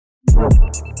Yo,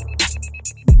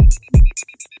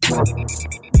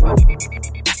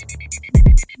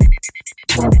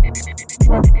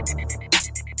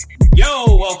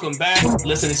 welcome back.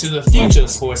 Listening to the Future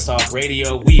Sports Talk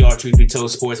Radio. We are Truth Be Told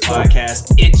Sports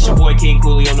Podcast. It's your boy King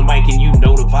Cooley on the mic, and you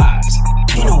know the vibes.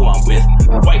 You know who I'm with.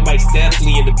 White Mike's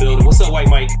definitely in the building. What's up, White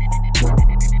Mike?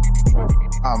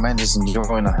 Oh man, just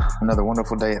enjoying another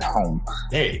wonderful day at home.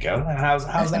 There you go. How's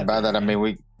that? And by that I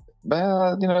mean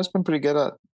it's been pretty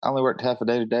good. I only worked half a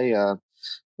day today.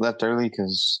 Left early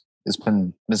because it's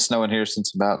been snowing here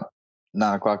since about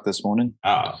 9 o'clock this morning.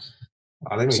 Oh,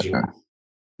 they made you.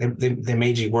 They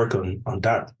made you work on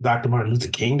Dr. Martin Luther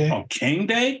King Day? On King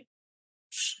Day?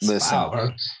 Listen,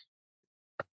 wow,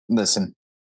 listen.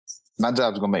 My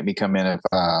job's gonna make me come in if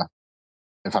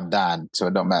I'm dying, so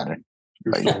it don't matter.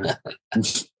 True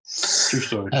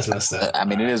story. That's messed up. I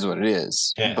mean, it is what it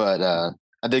is. Yeah. But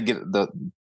I did get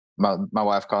my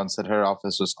wife called and said her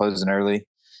office was closing early,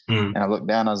 and I looked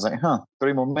down. I was like,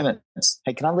 3 more minutes.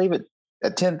 Hey, can I leave it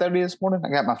at 10:30 this morning? I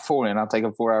got my 4 in. I'll take a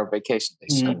 4-hour vacation day.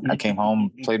 So I came home,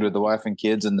 played with the wife and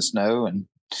kids in the snow, and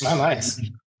nice.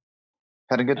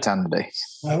 Had a good time today.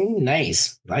 Oh,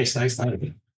 nice. That's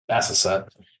what's up.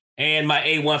 And my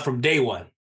A1 from day one,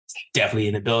 definitely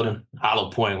in the building. Hollow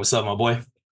Point. What's up, my boy?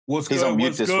 What's He's good? on mute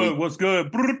What's this good? week. What's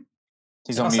good?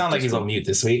 He's Don't on mute. sound like he's on mute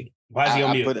this week. Why is he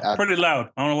on mute? Pretty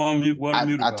loud. I don't know why I'm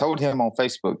mute. I told him on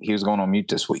Facebook he was going on mute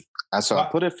this week. So I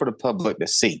put it for the public to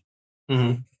see.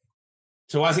 Mm-hmm.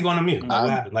 So why is he going on mute? What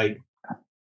happened? Like,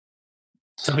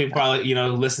 some people probably,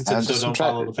 listen to the show, don't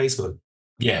follow the Facebook.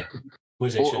 Yeah.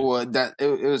 Which they should. Well,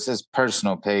 it was his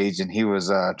personal page, and he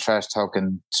was trash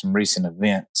talking some recent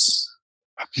events.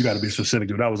 You got to be specific,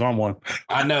 dude. I was on one.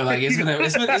 I know, like it's been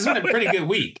a pretty good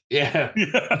week. Yeah.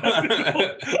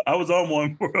 I was on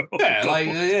one, bro.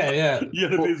 Yeah. You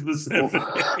got to be specific.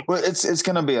 Well, it's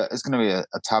gonna be a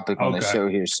topic on the show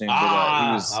here soon.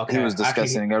 But he was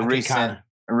discussing a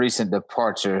recent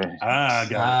departure. We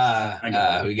got you.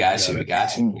 All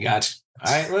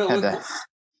right. Well,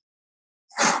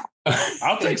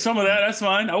 I'll take some of that. That's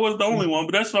fine. I wasn't the only one,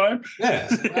 but that's fine. Yeah.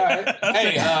 All right.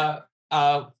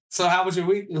 Hey, so how was your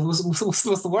week? What's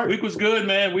the word? Week was good,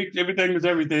 man. Everything was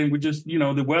everything. We just,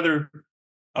 the weather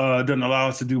doesn't allow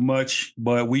us to do much,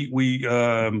 but we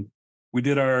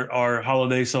did our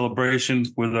holiday celebration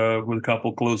with a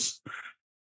couple close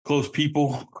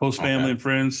people, close family and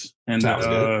friends, and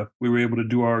we were able to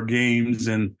do our games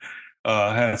and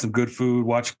had some good food.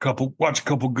 Watch a couple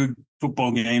good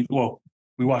football games. Well,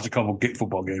 we watched a couple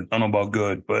football games. I don't know about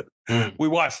good, but we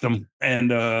watched them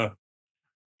and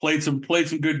played some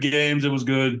good games. It was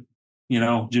good,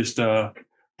 just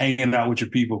hanging out with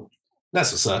your people.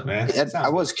 That's what's up, man. I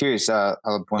was curious,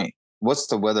 Hollow Point, what's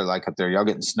the weather like up there? Y'all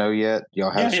getting snow yet?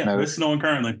 Y'all have snow? It's snowing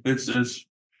currently. It's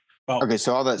about okay.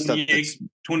 So all that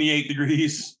 28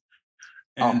 degrees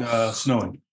and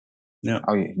snowing. Yeah.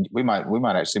 Oh, yeah. We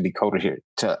might actually be colder here.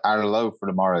 Our low for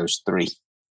tomorrow is 3.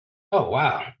 Oh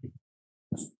wow,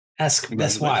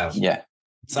 that's wild. Yeah.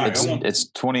 Sorry, it's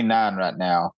 29 right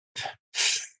now.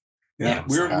 Yeah,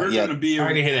 we're going to be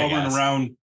hovering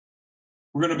around.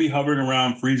 We're going to be hovering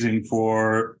around freezing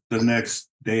for the next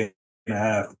day and a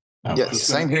half. Yeah,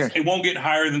 same here. It won't get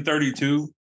higher than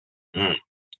 32.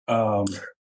 For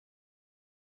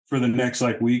the next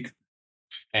week.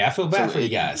 Hey, I feel bad for you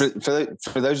guys.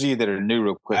 For those of you that are new,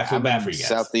 real quick, I feel bad for you guys.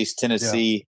 Southeast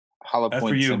Tennessee, Hollow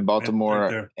Point's in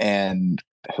Baltimore, and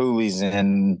Hooley's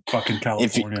in fucking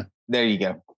California. There you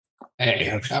go.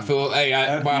 Hey, I feel. Hey,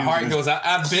 my heart goes out.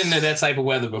 I've been to that type of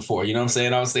weather before. You know what I'm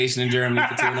saying? I was stationed in Germany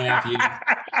for 2.5 years.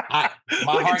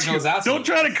 My heart goes out. Don't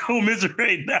try to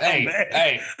commiserate now, man.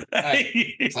 Hey,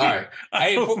 sorry.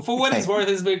 Hey, for what it's worth,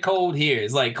 it's been cold here.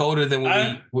 It's colder than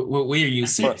what we're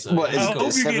used to. So what, I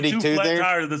hope you get 2 flat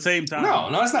tires at the same time. No,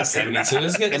 it's not 72.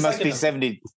 It must be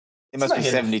 70. It must be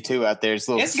 72 out there. It's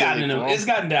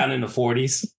gotten down in the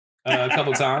 40s a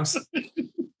couple times.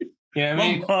 Yeah, I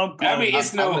mean,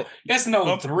 it's no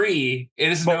 3.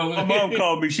 It's no. My mom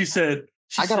called me. She said,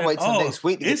 "I gotta wait till next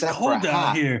week to get that cold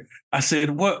down here." I said,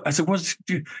 "What?" I said, "What's?"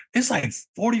 It's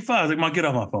 45. I was like, "Mom, get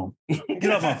off my phone.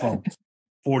 Get off my phone."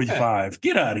 45.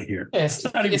 Get out of here. Yeah,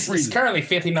 it's currently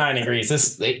 59 degrees.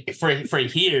 For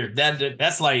here.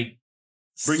 That's like.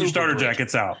 Bring your starter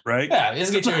jackets out, right? Yeah,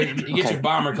 just get your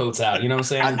bomber coats out. You know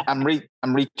what I'm saying?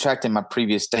 I'm retracting my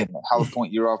previous statement. Hollow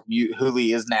Point, you're off mute.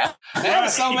 Hooley is now.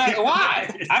 That's so mad.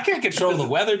 Why? I can't control the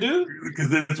weather, dude.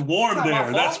 Because it's warm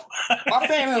there. That's my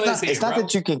family lives here. It's not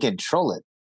that you can control it.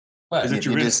 What? Is it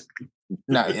your wrist?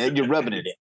 No, you're rubbing it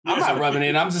in. I'm not rubbing it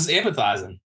in. I'm just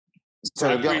empathizing.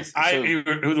 So who was I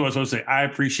supposed to say? I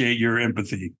appreciate your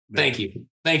empathy. Thank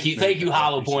you,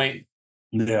 Hollow Point.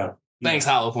 Yeah. Thanks,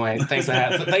 Hollow Point. Thanks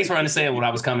for understanding what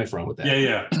I was coming from with that.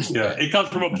 Yeah. It comes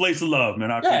from a place of love,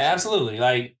 man. Absolutely.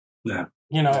 Like,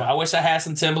 I wish I had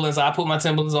some Timberlands. I put my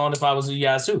Timberlands on if I was you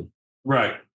guys too.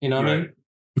 Right. You know what I mean?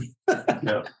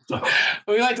 Yeah.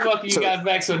 We'd like to welcome you guys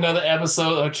back to another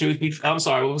episode of Truth Be. I'm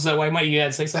sorry, what was that, White Mike? You had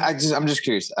to say something? I'm just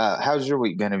curious. How's your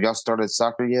week been? Have y'all started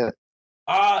soccer yet?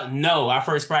 No. Our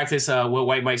first practice, what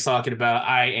White Mike's talking about.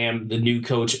 I am the new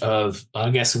coach of, I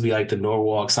guess it would be like the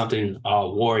Norwalk something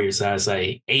Warriors as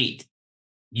a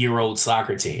 8-year-old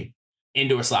soccer team,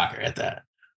 indoor soccer at that.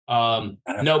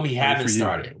 No, we haven't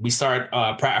started. We start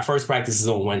our first practice is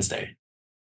on Wednesday.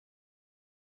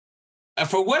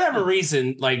 For whatever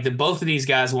reason, like both of these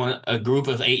guys want a group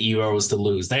of 8-year-olds to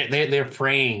lose. They're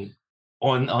praying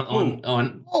on you.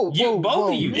 Both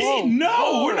of you.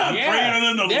 No, we're not praying on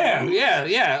them to lose.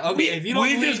 Yeah. Okay, if you don't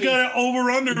we believe just got an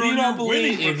over-under. If you don't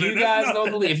believe, if you guys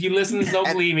don't believe, if you listeners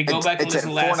don't believe me, go back and listen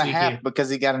to last week. 4.5 because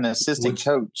he got an assistant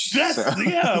coach.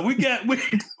 Yeah, we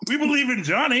believe in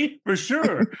Johnny for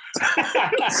sure.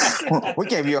 We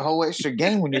gave you a whole extra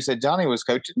game when you said Johnny was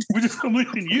coaching. We just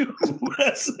believe in you.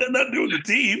 That's not doing the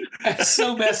team. That's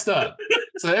so messed up.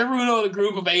 So everyone on a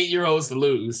group of 8-year-olds to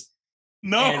lose.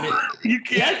 No, you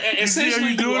can't.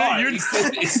 Essentially, you are.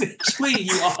 Essentially,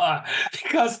 you are.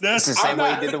 Because that's the same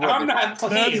way he did the weather. I'm not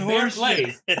playing. They're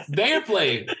playing. They're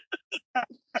playing.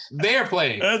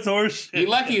 That's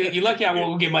horseshit. You're lucky I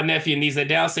won't get my nephew and niece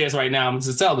downstairs right now. I'm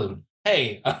just tell them,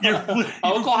 hey,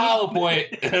 Uncle Hollow Point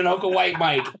and Uncle White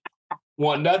Mike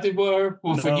want nothing for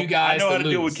you guys. I know how to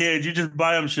lose. deal with kids. You just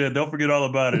buy them shit. Don't forget all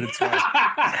about it. It's fine.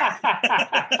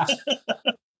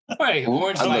 Hey,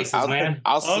 orange slices, man.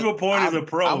 Uncle Point is a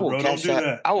pro, bro. Don't do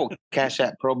that. I will cash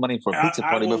that pro money for a pizza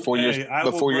party before your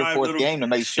fourth game to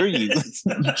make sure you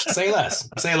say less.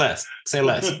 I'm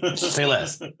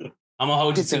gonna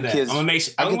hold you to that.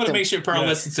 I'm gonna make sure Pearl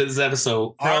listens to this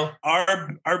episode. Pearl,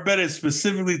 our bet is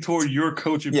specifically toward your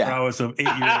coaching prowess of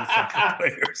 8-year-old soccer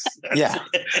players.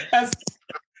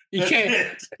 You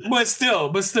can't, but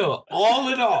still,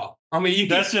 all in all, I mean, you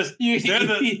can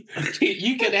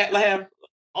have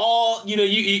all,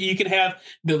 you can have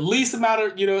the least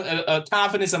amount of,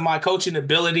 confidence in my coaching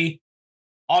ability,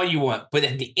 all you want. But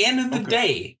at the end of the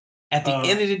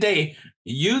day,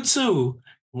 you two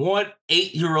want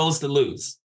 8-year-olds to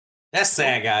lose. That's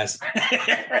sad, guys.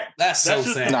 That's so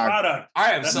sad. I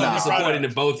am so disappointed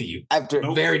in both of you.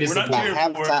 Very disappointed.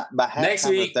 By halftime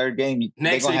the third game,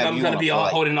 next week I'm going to be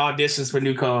holding auditions for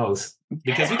new co-hosts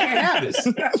because we can't have this.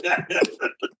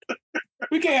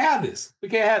 We can't have this. We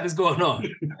can't have this going on.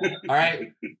 All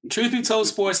right. Truth Be Told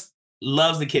Sports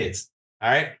loves the kids. All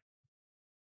right.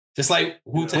 Just like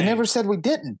Wu-Tang. We never said we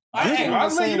didn't.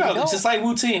 I'll let you know. Just like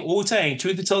Wu-Tang.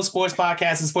 Truth Be Told Sports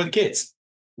podcast is for the kids.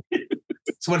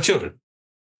 It's for the children.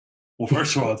 Well,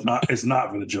 first of all, it's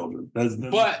not for the children. But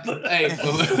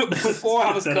before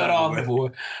I was cut off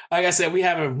before, like I said, we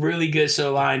have a really good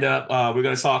show lined up. We're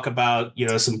going to talk about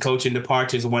some coaching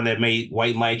departures, one that made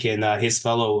White Mike and his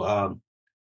fellow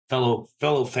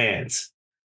fans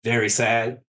very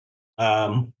sad.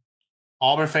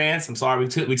 Auburn fans, I'm sorry, we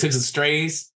took some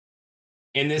strays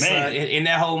in this in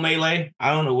that whole melee.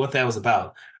 I don't know what that was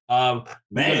about. We're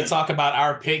going to talk about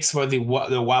our picks for the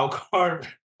wild card.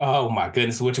 Oh my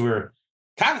goodness, which were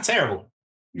kind of terrible.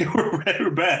 They were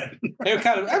bad. They were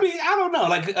kind of. I mean, I don't know.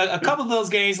 Like a couple of those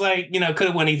games, could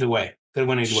have went either way.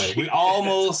 We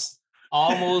almost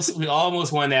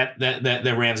won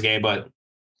that Rams game, but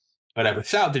whatever.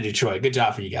 Shout out to Detroit. Good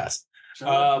job for you guys.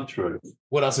 Detroit.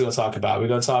 What else are we going to talk about? We're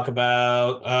going to talk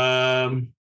about. I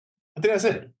think that's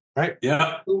it, right?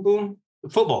 Yeah. Boom, boom.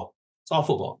 Football. It's all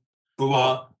football.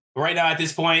 Right now, at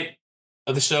this point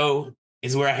of the show,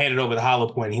 is where I hand it over to Hollow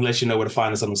Point. He lets you know where to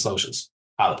find us on the socials.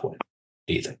 Hollow Point. What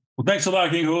do you think? Well, thanks a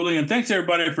lot, King Hooley, and thanks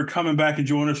everybody for coming back and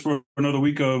joining us for another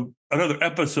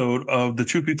episode of the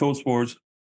Truth Be Told Sports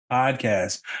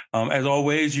podcast. As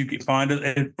always, you can find us.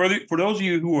 And for those of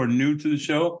you who are new to the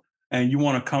show and you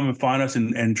want to come and find us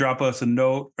and drop us a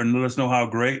note and let us know how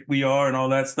great we are and all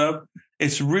that stuff,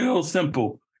 it's real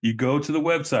simple. You go to the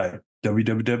website,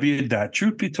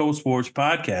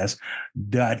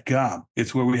 www.truthbetoldsportspodcast.com.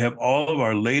 It's where we have all of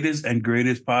our latest and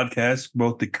greatest podcasts,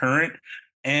 both the current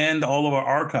and all of our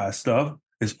archive stuff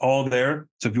is all there.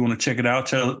 So if you want to check it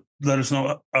out, let us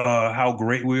know how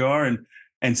great we are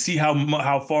and see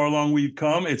how far along we've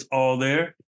come. It's all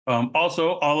there.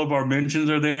 Also, all of our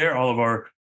mentions are there. You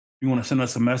want to send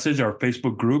us a message, our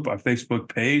Facebook group, our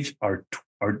Facebook page, our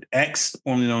X,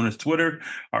 formerly known as Twitter,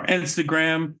 our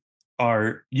Instagram,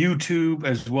 our YouTube,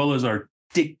 as well as our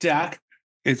TikTok.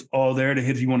 It's all there to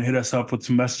hit. If you want to hit us up with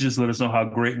some messages, let us know how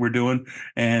great we're doing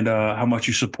and how much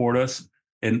you support us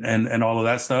and all of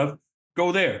that stuff.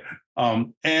 go there.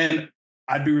 And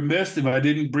I'd be remiss if I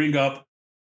didn't bring up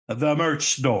the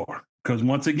merch store, because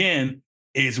once again,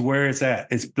 it's where it's at.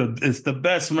 It's the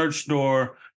best merch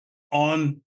store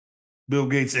on Bill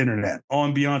Gates' internet,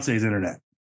 on Beyonce's internet.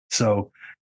 So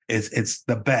it's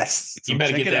the best. So you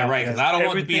better get that right, because I don't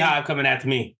want the Beehive coming after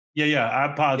me. Yeah.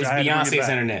 I apologize. It's Beyonce's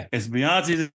internet. It's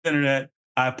Beyonce's internet.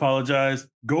 I apologize.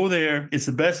 Go there. It's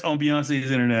the best on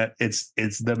Beyonce's internet. It's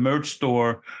the merch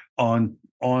store on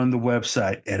the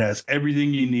website. It has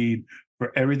everything you need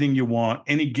for everything you want.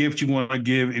 Any gift you want to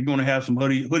give. If you want to have some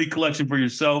hoodie collection for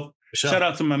yourself. Sure. Shout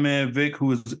out to my man Vic,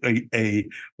 who is a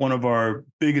one of our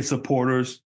biggest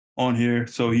supporters on here.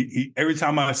 So he every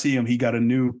time I see him, he got a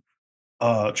new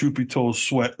Truth Be Told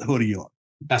sweat hoodie on.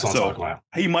 That's what I'm talking about.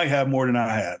 He might have more than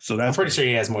I have. So I'm pretty sure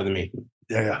he has more than me.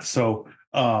 Yeah. So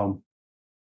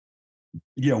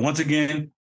once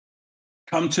again,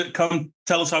 come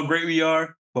tell us how great we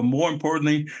are, but more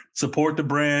importantly, support the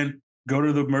brand. Go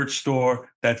to the merch store.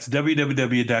 That's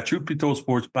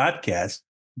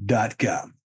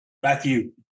www.truthbetoldsportspodcast.com. Back to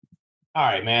you. All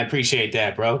right, man. Appreciate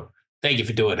that, bro. Thank you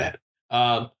for doing that.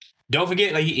 Don't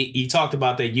forget, like you talked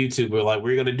about that YouTube.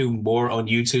 We're gonna do more on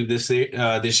YouTube this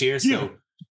year. So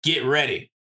get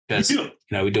ready, because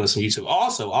we're doing some YouTube.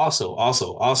 Also,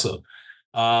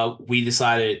 we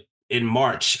decided in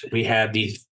March we have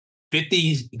the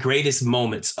 50 greatest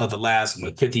moments of the last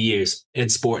 50 years in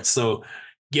sports. So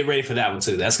get ready for that one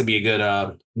too. That's gonna be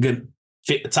a good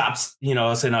tops.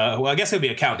 I guess it'll be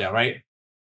a countdown, right?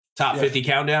 Top 50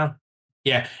 countdown.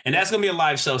 Yeah, and that's gonna be a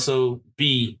live show. So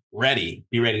be ready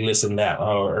to listen to that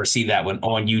or see that one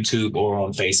on YouTube or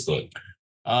on Facebook.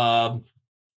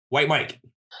 White Mike.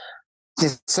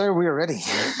 Yes, sir. We are ready.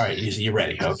 All right, you're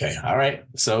ready. Okay. All right.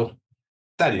 So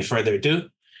without any further ado,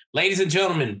 ladies and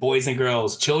gentlemen, boys and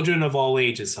girls, children of all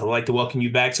ages, I'd like to welcome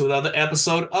you back to another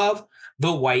episode of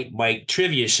the White Mike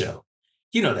Trivia Show.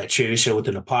 You know, that trivia show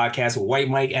within the podcast where White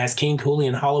Mike asks King Cooley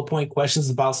and Hollow Point questions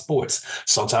about sports.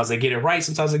 Sometimes they get it right.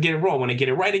 Sometimes they get it wrong. When they get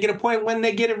it right, they get a point. When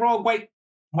they get it wrong, White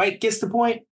Mike gets the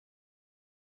point.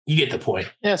 You get the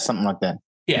point. Yeah, something like that.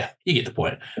 Yeah, you get the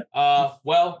point.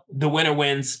 Well, the winner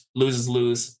wins, losers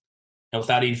lose. And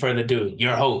without any further ado,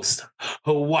 your host,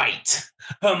 White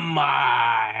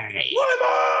Mike.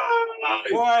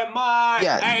 White Mike.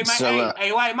 Yeah,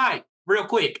 hey, White Mike, real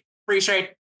quick.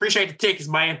 Appreciate the tickets,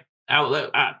 man.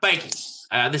 Thank you.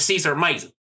 The seats are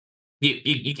amazing.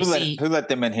 You can see who let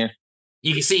them in here.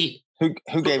 You can see who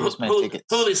gave us my tickets.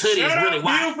 Hooley's hoodie is really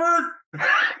wide.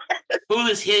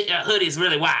 Hooley's hoodie is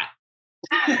really wide.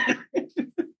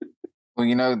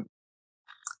 Well,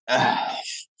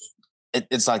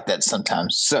 it's like that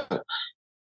sometimes. So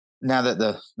now that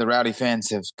the Rowdy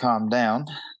fans have calmed down,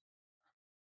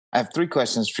 I have 3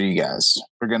 questions for you guys.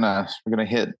 We're gonna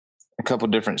hit a couple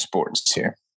different sports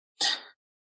here.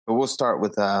 But we'll start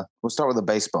with a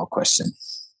baseball question.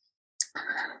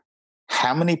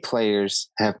 How many players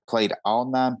have played all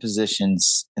 9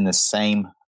 positions in the same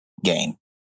game?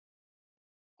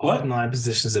 What? 9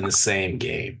 positions in the same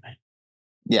game?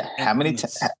 Yeah, how many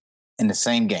in the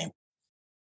same game?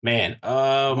 Man,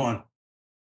 One.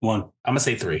 I'm gonna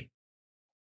say 3.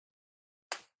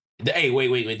 Hey,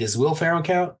 wait. Does Will Ferrell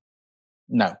count?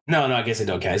 No, I guess it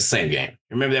don't count. It's the same game.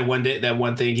 Remember that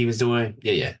one thing he was doing?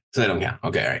 Yeah. So they don't count.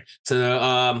 Okay, all right.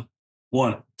 So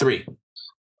 1. 3.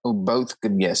 Oh, both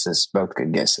good guesses.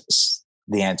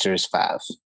 The answer is 5.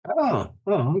 Oh,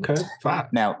 okay.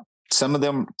 5. Now, some of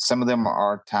them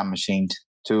are time machined.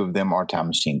 2 of them are time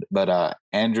machined. But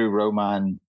Andrew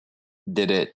Romine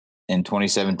did it in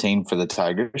 2017 for the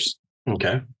Tigers.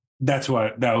 Okay. That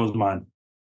was mine.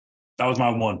 That was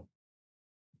my 1.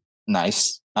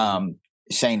 Nice.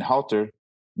 Shane Halter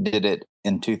did it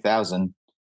in 2000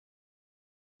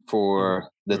 for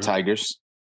the Tigers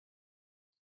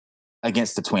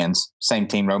against the Twins. Same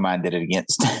team Romine did it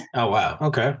against. Oh, wow.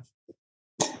 Okay.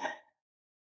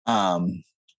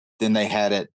 Then they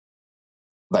had it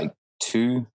like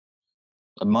a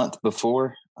month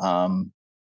before.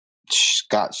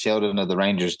 Scott Sheldon of the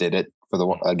Rangers did it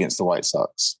against the White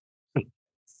Sox.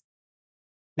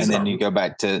 And then you go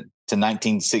back to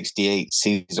 1968,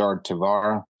 Cesar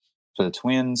Tavara for the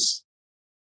Twins.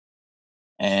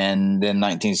 And then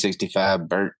 1965,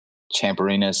 Bert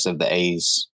Champarinas of the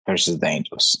A's versus the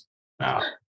Angels. Wow.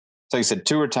 So you said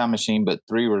 2 were time machine, but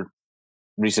 3 were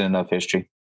recent enough history.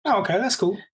 Oh, okay. That's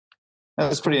cool. That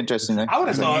was pretty interesting. I would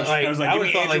have thought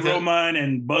Romine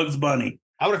and Bugs Bunny.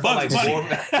 I would have thought Bugs Bunny.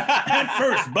 At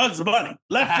first, Bugs Bunny.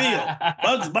 Left field,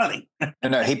 Bugs Bunny.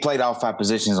 No, he played all 5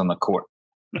 positions on the court.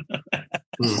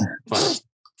 All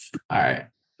right.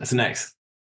 What's next?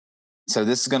 So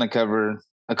this is going to cover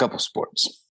a couple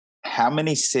sports. how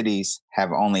many cities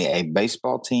have only a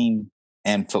baseball team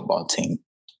and football team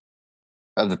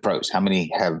of the pros? How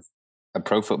many have a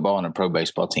pro football and a pro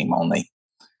baseball team only?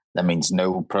 That means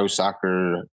no pro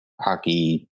soccer,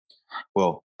 hockey.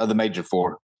 Well, of the major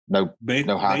four, no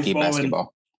hockey,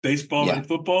 basketball. Baseball and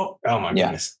football? Oh, my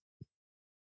goodness.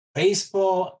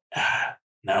 Baseball?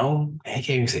 No. I can't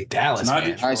even say Dallas,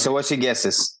 man. All right, so what's your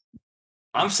guesses?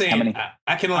 I'm saying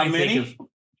I can only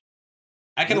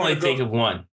think of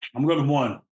one. I'm going to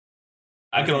one.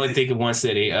 I can only think of one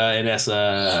city, and that's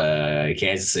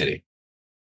Kansas City.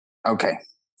 Okay.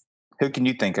 Who can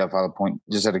you think of, Hollow Point,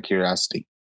 just out of curiosity?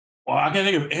 Well, I can't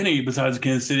think of any besides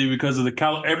Kansas City because of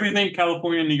everything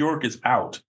California and New York is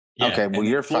out. Yeah. Okay, well,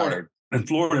 you're fired. And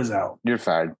Florida's out. You're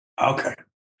fired. Okay.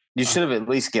 You should have at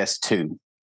least guessed two.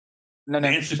 No, the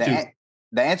answer's two.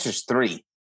 The answer's three.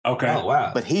 Okay. Oh,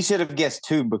 wow. But he should have guessed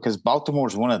two because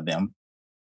Baltimore's one of them.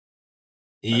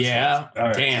 Yeah.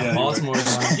 Right. Damn, yeah, Baltimore's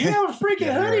one of them. You have a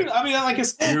freaking hoodie. Right. I mean,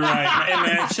 You're right. Hey,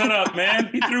 man, shut up, man.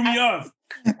 He threw me off.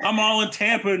 I'm all in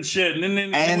Tampa and shit. And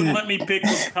then they wouldn't let me pick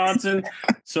Wisconsin.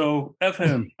 So, F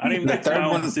him. I didn't even get to my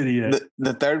own city yet.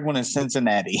 The third one is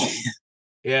Cincinnati.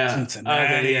 Yeah.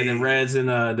 Cincinnati. The Reds and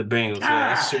the Bengals.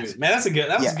 Yeah, that's true. Man, that was a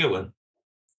good one.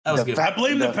 That was good. I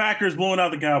blame the Packers blowing out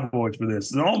the Cowboys for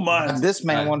this. Don't mind. This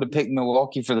man wanted to pick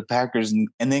Milwaukee for the Packers and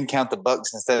then count the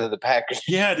Bucks instead of the Packers.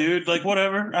 Yeah, dude. Like,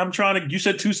 whatever. I'm trying to. You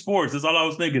said two sports. That's all I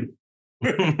was thinking.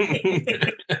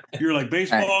 You're like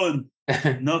baseball and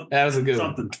no. That was a good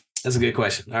something. One. That's a good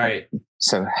question. All right.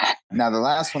 So now the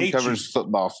last one covers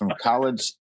football from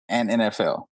college and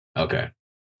NFL. Okay.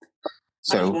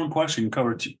 So one question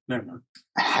covered two. Never mind.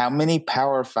 How many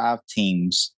Power 5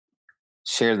 teams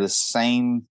share the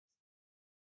same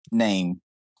name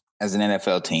as an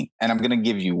NFL team? And I'm going to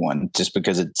give you one just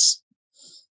because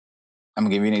I'm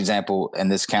going to give you an example,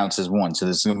 and this counts as one. So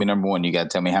this is going to be number one. You got to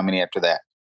tell me how many after that.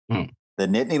 The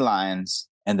Nittany Lions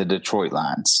and the Detroit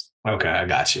Lions. Okay, I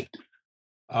got you.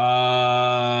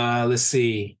 Let's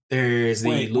see. There's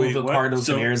the Louisville Cardinals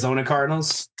and Arizona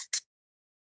Cardinals.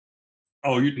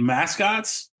 Oh, you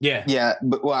mascots? Yeah. Yeah,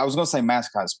 but I was going to say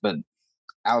mascots, but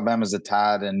Alabama's the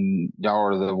Tide and y'all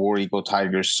are the War Eagle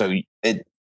Tigers. So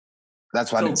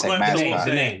that's why I didn't say mascot.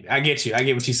 The name. I get you. I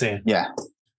get what you're saying. Yeah.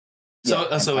 So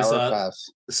it's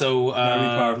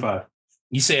Power 5.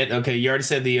 You said, okay, you already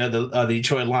said the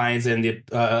Detroit Lions and the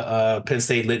Penn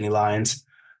State Nittany Lions,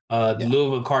 the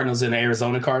Louisville Cardinals and the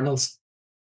Arizona Cardinals,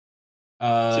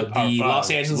 the Los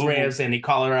Angeles Rams and the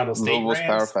Colorado State Rams.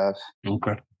 Power 5.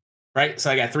 Okay. Right.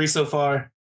 So I got 3 so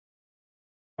far.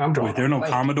 I'm drawing. Wait, there are no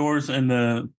Commodores in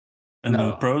the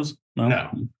pros?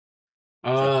 No.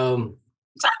 No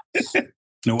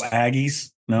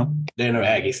Aggies? No? There are no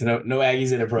Aggies. No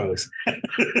Aggies in the pros.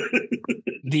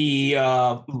 The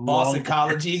Boston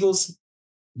College Eagles,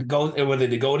 the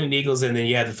Golden Eagles, and then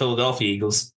you have the Philadelphia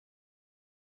Eagles.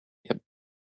 Yep.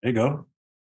 There you go.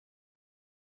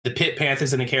 The Pitt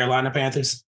Panthers and the Carolina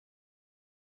Panthers.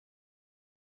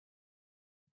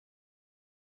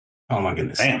 Oh, my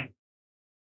goodness. Damn.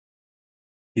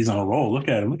 He's on a roll. Look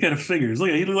at him. Look at his fingers. Look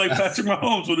at him. He looks like Patrick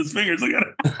Mahomes with his fingers. Look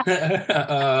at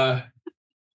him.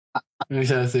 Let me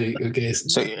try to see. Okay.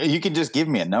 So you can just give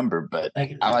me a number, but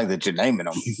I like that you're naming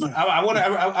them. I'm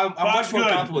much more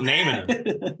comfortable naming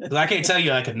them. Because I can't tell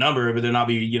you like a number, but then I'll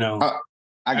be,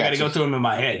 I got to go through them in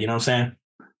my head. You know what I'm saying?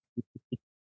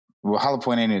 Well, Hollow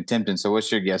Point ain't attempting. So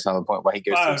what's your guess, Hollow Point? Why he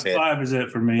goes to his head? 5 is it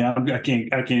for me. I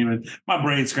can't even. My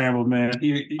brain scrambled, man.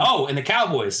 And the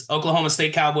Cowboys, Oklahoma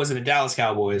State Cowboys, and the Dallas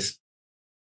Cowboys.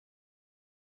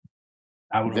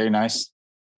 Very nice.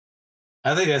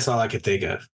 I think that's all I could think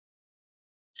of.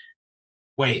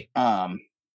 Wait. Are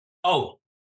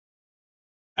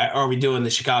we doing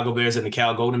the Chicago Bears and the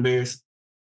Cal Golden Bears?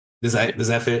 Does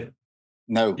that fit?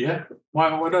 No. Yeah. Why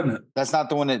doesn't it? That's not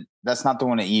the one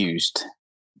that used.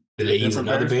 Did they use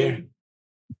another bear?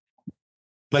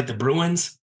 Like the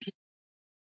Bruins?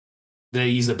 Did they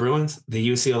use the Bruins? The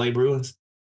UCLA Bruins?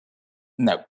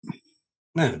 No.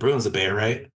 Man, the Bruins a bear,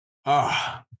 right?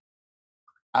 Oh.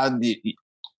 I think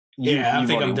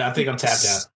I'm tapped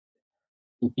out.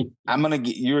 I'm gonna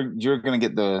get you're gonna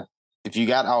get if you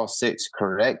got all 6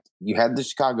 correct, you had the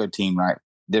Chicago team right.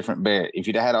 Different bear. If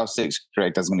you'd had all 6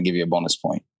 correct, I was gonna give you a bonus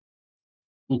point.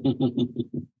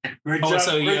 Great job,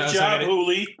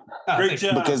 Hooli. Great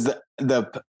job. Because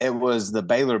it was the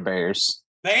Baylor Bears.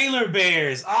 Baylor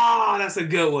Bears. Oh, that's a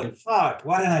good one. Fuck.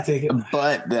 Why did I take it?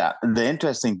 But the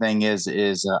interesting thing is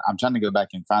I'm trying to go back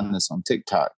and find this on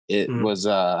TikTok. It was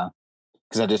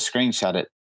because I just screenshot it.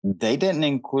 They didn't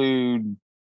include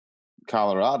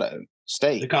Colorado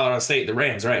State. The Colorado State, the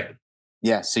Rams, right?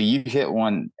 Yeah. So you hit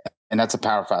one, and that's a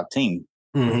Power 5 team.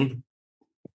 Mm-hmm.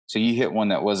 So you hit one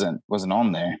that wasn't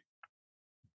on there.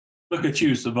 Look at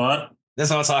you, Savant. That's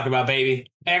what I'm talking about,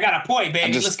 baby. Hey, I got a point,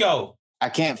 baby. Let's go. I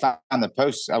can't find the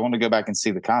post. I want to go back and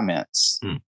see the comments.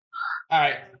 All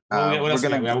right. What else we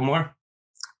got? We have one more?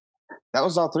 That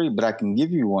was all 3, but I can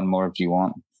give you one more if you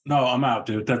want. No, I'm out,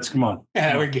 dude. Come on.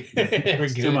 Yeah, we're good. We're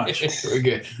good. Too much. We're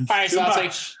good. All right, so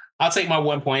I'll take my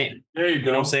 1 point. There you go. You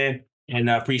know what I'm saying? And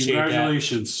I appreciate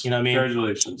Congratulations. that. You know what I mean?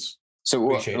 Congratulations.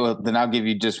 So then I'll give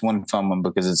you just one fun one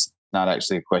because it's not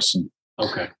actually a question.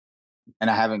 Okay. And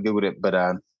I haven't Googled it, but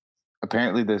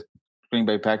apparently the Green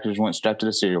Bay Packers weren't strapped to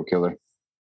a serial killer.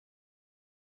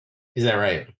 Is that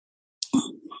right?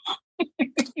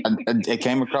 It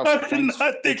came across. I did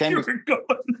not think you were going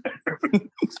there.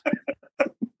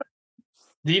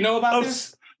 Do you know about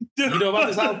this? You know about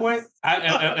this whole point?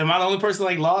 Am I the only person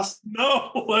like lost? No,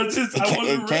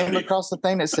 it came across the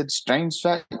thing that said strange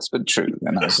facts but true,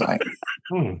 and I was like,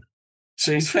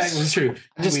 strange facts but true.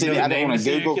 I didn't want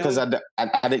to Google because I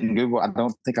didn't Google. I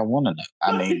don't think I want to know.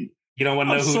 I mean, you don't want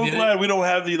to know who did it? I'm so glad we don't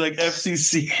have the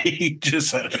FCC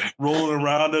just rolling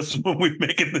around us when we're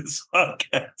making this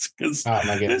podcast because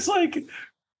it's like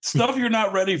stuff you're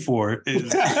not ready for.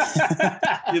 Is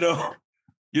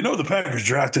the Packers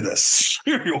drafted a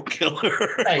serial killer.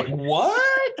 Like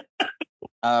what?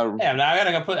 Now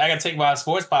I gotta take my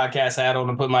sports podcast hat on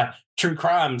and put my true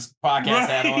crimes podcast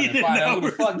hat on and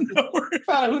find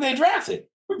out who they drafted.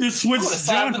 We just switch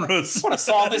genres. I want to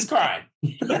solve this crime.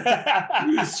 We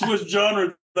just switch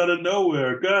genres out of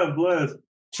nowhere. God bless.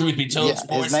 Truth be told,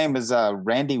 sports. His name is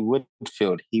Randy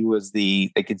Woodfield. He was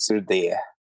they considered the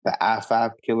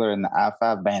I-5 killer and the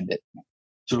I-5 bandit.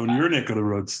 So in your neck of the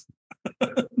woods.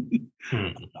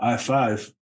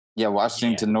 I-5. Yeah,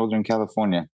 Washington, Northern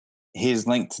California. He is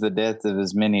linked to the death of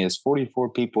as many as 44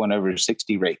 people and over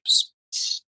 60 rapes.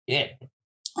 Yeah,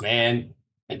 man.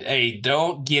 Hey,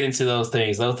 don't get into those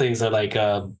things. Those things are like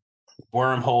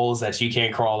wormholes that you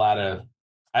can't crawl out of.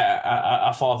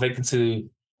 I fall victim to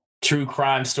true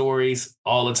crime stories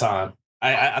all the time.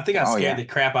 I think I scared the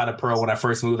crap out of Pearl when I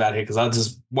first moved out here because I'll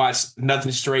just watch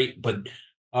nothing straight but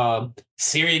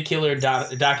serial killer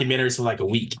documentaries for like a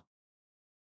week.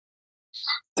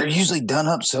 They're usually done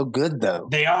up so good, though.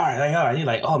 They are. You're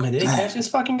like, oh, man, did they catch this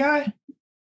fucking guy?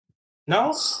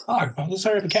 No? Oh, let's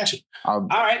hurry up and catch it. All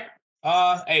right.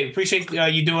 Hey, appreciate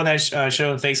you doing that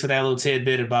show. Thanks for that little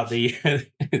tidbit about the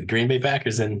Green Bay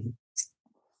Packers and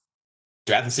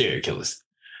drafting serial killers.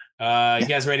 You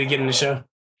guys ready to get in the show?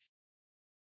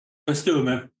 Let's do it,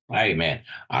 man. All right, man.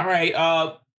 All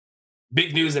right.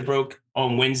 Big news that broke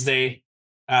on Wednesday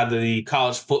out of the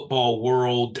college football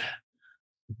world.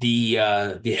 The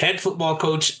head football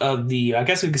coach of the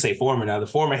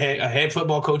former head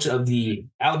football coach of the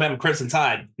Alabama Crimson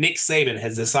Tide, Nick Saban,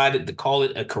 has decided to call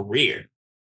it a career.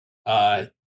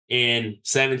 In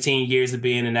 17 years of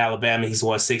being in Alabama, he's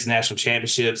won 6 national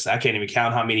championships. I can't even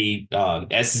count how many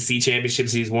SEC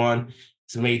championships he's won.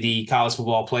 He's made the college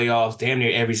football playoffs damn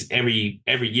near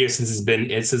every year since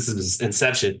its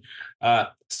inception.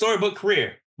 Storybook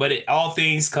career. But all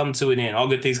things come to an end. All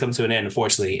good things come to an end,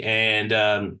 unfortunately.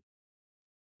 And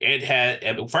it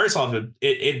had, first off,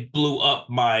 it blew up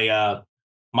my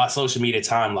my social media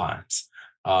timelines.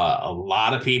 A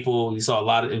lot of people, you saw a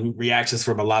lot of reactions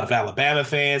from a lot of Alabama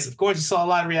fans. Of course, you saw a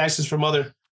lot of reactions from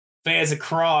other fans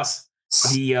across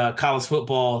the college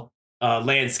football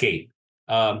landscape.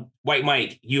 White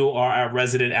Mike, you are our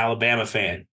resident Alabama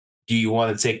fan. Do you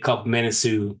want to take a couple minutes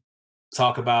to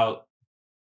talk about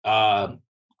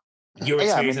your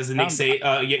experience as a Nick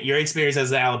Saban, your experience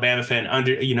as an Alabama fan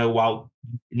while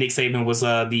Nick Saban was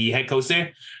the head coach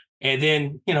there, and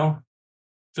then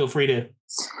feel free to.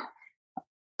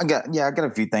 I got a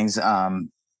few things.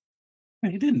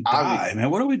 He didn't die, man.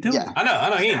 What are we doing? Yeah. I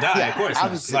know he didn't die. Yeah, of course,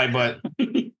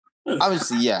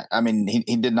 obviously, yeah. I mean,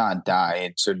 he did not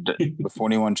die. So before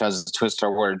anyone tries to twist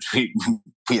our words, we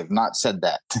have not said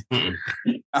that.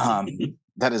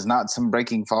 That is not some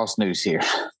breaking false news here.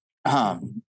 But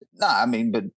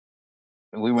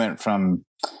we went from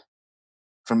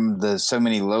the so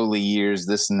many lowly years,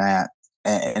 this and that,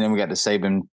 and then we got to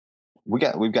Saban.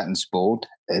 We've gotten spoiled.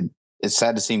 It's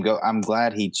sad to see him go. I'm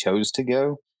glad he chose to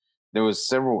go. There was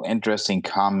several interesting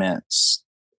comments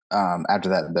after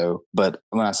that, though. But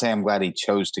when I say I'm glad he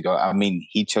chose to go, I mean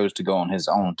he chose to go on his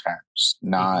own terms,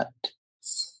 not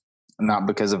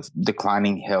because of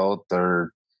declining health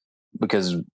or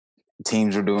because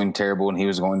teams were doing terrible and he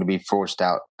was going to be forced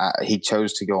out. He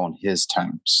chose to go on his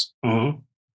terms and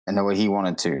the way he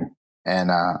wanted to.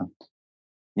 And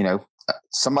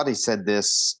somebody said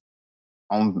this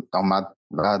on my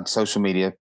social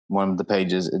media one of the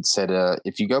pages. It said,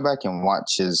 if you go back and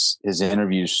watch his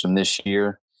interviews from this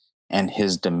year and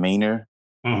his demeanor,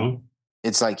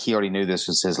 it's like he already knew this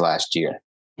was his last year.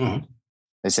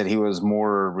 They said he was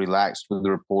more relaxed with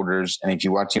the reporters. And if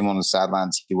you watch him on the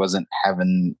sidelines, he wasn't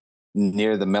having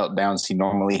near the meltdowns he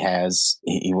normally has.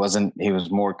 He was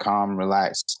more calm,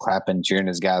 relaxed, clapping, cheering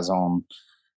his guys on.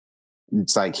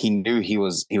 It's like he knew he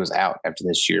was out after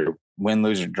this year. Win,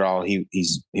 lose, or draw, he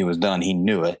was done. He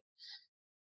knew it.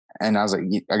 And I was like,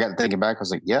 I got thinking back. I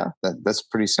was like, yeah, that's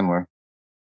pretty similar.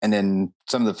 And then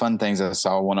some of the fun things I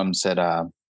saw, one of them said,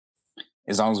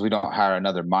 as long as we don't hire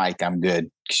another Mike, I'm good.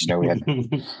 Because, we had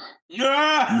Mike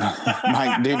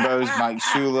Dubose, Mike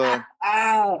Shula,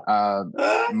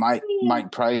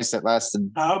 Mike Price that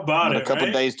lasted a couple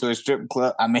of days to a strip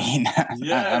club. I mean,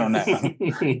 I don't know.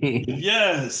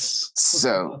 Yes.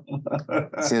 So,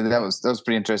 see, that was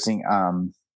pretty interesting.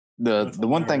 The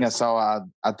one thing I saw,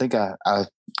 I think I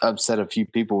upset a few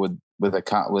people with a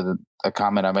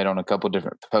comment I made on a couple of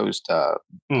different posts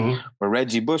where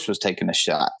Reggie Bush was taking a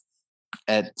shot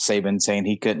at Saban, saying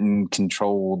he couldn't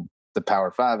control the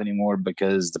Power Five anymore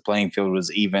because the playing field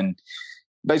was even.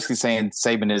 Basically saying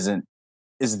Saban isn't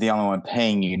the only one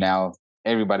paying you now.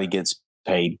 Everybody gets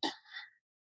paid.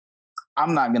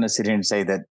 I'm not going to sit here and say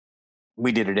that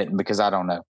we did or didn't because I don't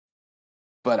know.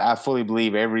 But I fully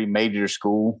believe every major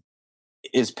school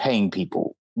is paying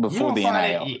people before the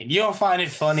NIL. You don't find it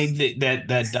funny that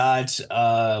Dodge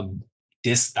I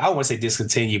don't want to say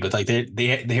discontinue, but like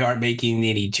they aren't making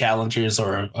any challengers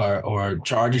or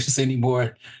chargers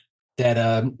anymore that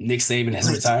Nick Saban has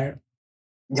retired?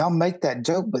 Y'all make that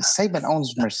joke, but Saban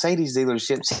owns Mercedes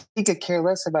dealerships. He could care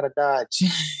less about a Dodge.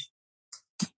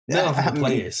 No, for the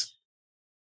players.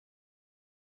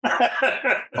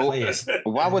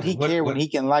 Why would he care when he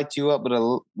can light you up with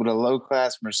a low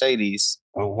class Mercedes?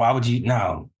 Why would you?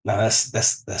 No, that's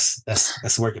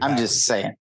working. I'm just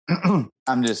saying.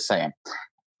 I'm just saying.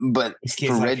 But these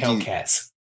kids for like Reggie, Hellcats.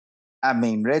 I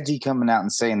mean, Reggie coming out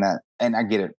and saying that, and I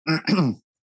get it.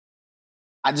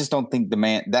 I just don't think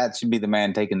that should be the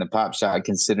man taking the pop shot,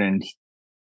 considering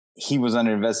he was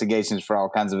under investigations for all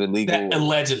kinds of illegal.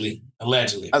 Allegedly.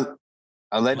 Allegedly. I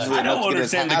don't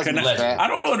understand the connection. I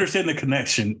don't understand the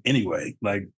connection anyway.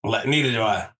 Like, neither do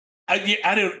I.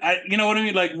 I don't. You know what I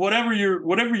mean? Like, whatever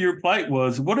your plight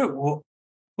was,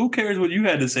 who cares what you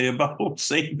had to say about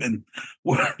Saban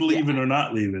leaving or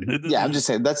not leaving? Yeah, I'm just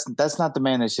saying that's not the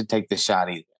man that should take the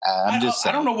shot either. I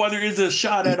don't know whether it's a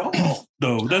shot at all,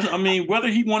 though. I mean, whether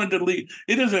he wanted to leave,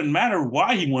 it doesn't matter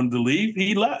why he wanted to leave.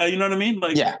 He left. You know what I mean?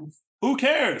 Like, yeah. Who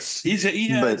cares? He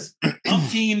has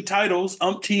umpteen titles,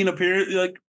 umpteen appearances.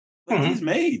 Like he's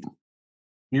made.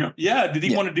 Yeah. Did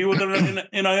he want to deal with the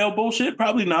NIL bullshit?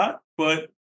 Probably not. But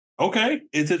okay,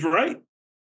 it's his right.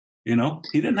 He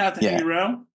didn't have to hang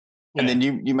around. And then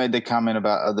you made the comment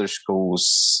about other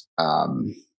schools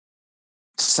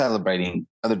celebrating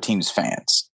other teams'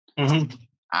 fans. Mm-hmm.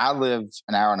 I live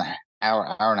an hour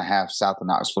and a half south of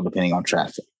Knoxville, depending on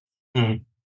traffic. Mm-hmm.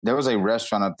 There was a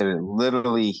restaurant up there that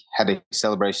literally had a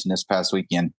celebration this past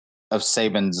weekend of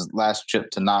Saban's last trip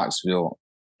to Knoxville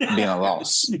being a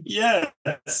loss. Yes.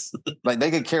 Like they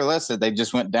could care less that they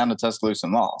just went down to Tuscaloosa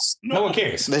and lost. No one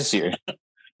cares this year.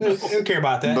 They don't care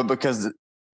about that. But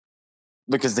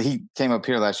because he came up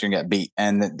here last year and got beat,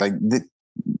 and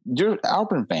you're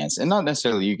Auburn fans, and not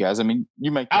necessarily you guys. I mean,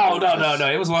 you make. Oh no!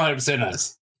 It was 100%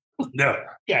 us. Yeah,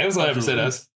 it was 100%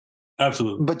 us.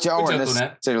 Absolutely. But y'all weren't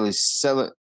necessarily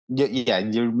Yeah,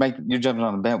 you're jumping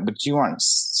on the band, but you aren't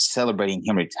celebrating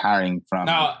him retiring from.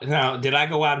 No. Did I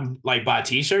go out and buy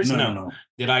T-shirts? No.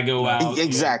 Did I go out?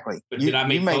 Exactly. Did I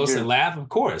make posts and laugh? Of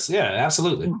course. Yeah,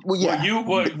 absolutely. Well, yeah.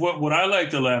 What I like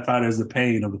to laugh at is the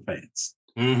pain of the fans.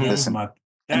 Mm-hmm. Listen,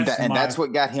 that's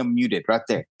what got him muted right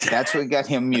there. That's what got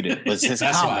him muted was his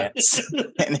comments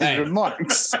and his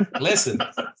remarks. Listen,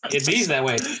 it bees that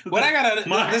way. What I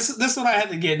gotta this is what I had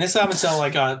to get. And this I'm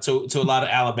gonna tell to a lot of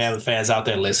Alabama fans out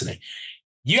there listening.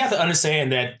 You have to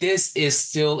understand that this is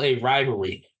still a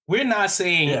rivalry. We're not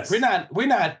saying we're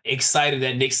not excited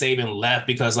that Nick Saban left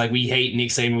because we hate Nick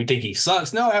Saban. We think he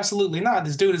sucks. No, absolutely not.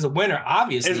 This dude is a winner,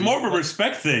 obviously. It's more of a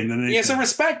respect thing than anything. It's a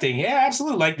respect thing. Yeah,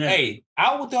 absolutely. Hey,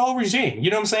 out with the old regime.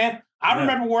 You know what I'm saying? I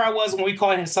remember where I was when we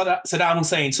called him Saddam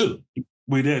Hussein too.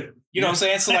 We did. You know what I'm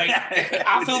saying? So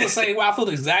I feel the same way. I feel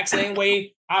the exact same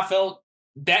way I felt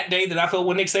that day that I felt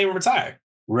when Nick Saban retired.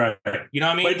 Right. You know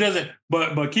what I mean? But it doesn't.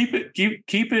 But keep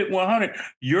it 100.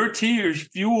 Your tears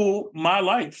fuel my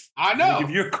life. I know.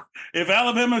 If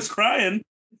Alabama's crying,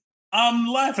 I'm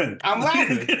laughing. I'm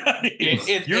laughing.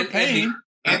 Your pain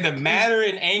And the madder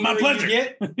and angrier you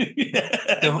get,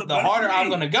 the harder I'm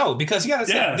going to go. Because you got to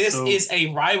say, this is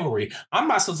a rivalry. I'm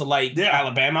not supposed to like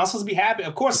Alabama. I'm supposed to be happy.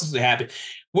 Of course I'm supposed to be happy.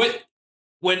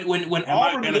 When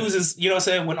Auburn loses, you know what I'm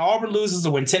saying? When Auburn loses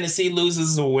or when Tennessee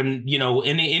loses or when, you know,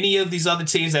 any of these other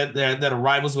teams that are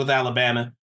rivals with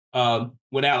Alabama,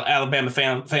 when Alabama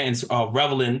fans are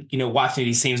reveling, you know, watching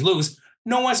these teams lose,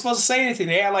 no one's supposed to say anything.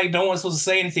 They act like no one's supposed to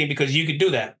say anything because you could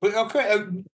do that. But okay,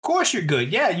 of course you're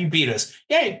good. Yeah, you beat us.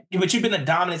 Yeah, but you've been a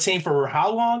dominant team for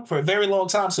how long? For a very long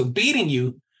time. So beating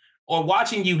you or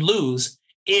watching you lose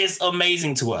is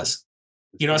amazing to us.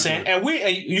 You know what I'm saying? And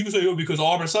you can say, oh, because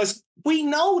Auburn sucks. We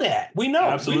know that. We know.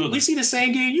 Absolutely. We see the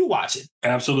same game you watch it.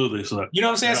 Absolutely. So, you know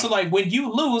what I'm saying? Yeah. So, like, when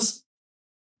you lose,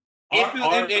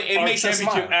 it makes us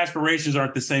smile. Aspirations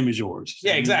aren't the same as yours.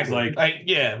 Yeah, exactly.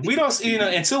 We don't, you know,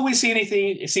 until we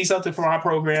see something from our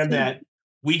program that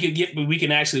we can get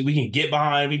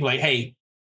behind. We be like, hey,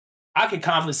 I can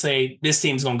confidently say this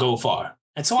team's gonna go far.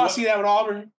 Until I see that with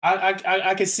Auburn,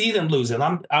 I can see them losing.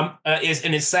 And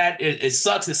it's sad. It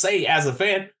sucks to say as a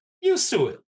fan, used to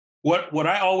it. What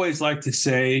I always like to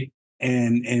say,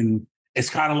 and it's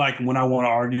kind of like when I want to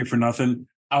argue for nothing,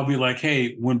 I'll be like,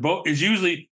 hey, when both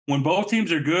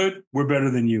teams are good, we're better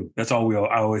than you. That's all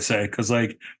I always say. Because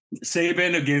like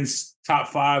Saban against top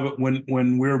five,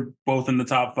 when we're both in the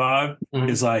top five,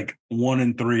 is like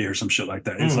 1-3 or some shit like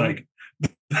that. It's like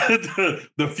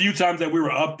the few times that we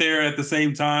were up there at the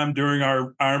same time during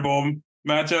our Iron Bowl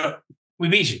matchup, we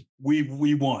beat you.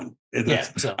 We won.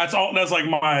 That's all. That's like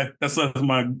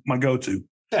my go-to.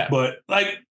 Yeah. But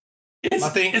like,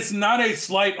 it's not a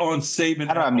slight on Saban.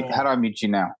 How do I mute you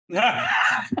now?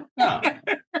 No,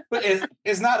 but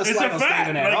it's not a slight on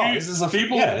Saban at all. It's just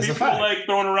people like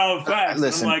throwing around facts.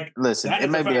 Listen, it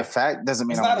may be a fact. Doesn't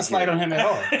mean it's not a slight on him at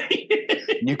all.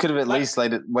 You could have at least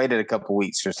waited a couple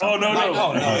weeks or something.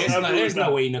 No. There's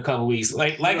no waiting a couple weeks.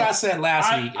 Like I said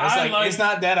last week, it's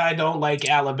not that I don't like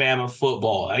Alabama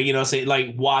football. You know,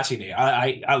 like watching it.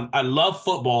 I love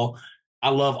football. I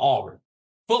love Auburn.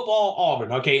 Football,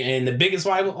 Auburn. Okay, and the biggest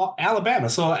rival, Alabama.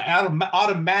 So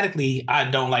automatically, I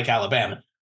don't like Alabama.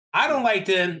 I don't like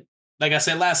them, like I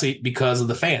said last week, because of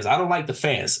the fans. I don't like the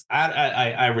fans.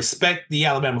 I respect the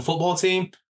Alabama football team.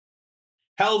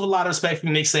 Hell of a lot of respect for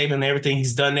Nick Saban and everything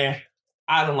he's done there.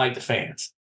 I don't like the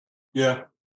fans. Yeah.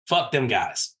 Fuck them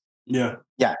guys. Yeah.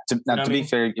 Yeah. To be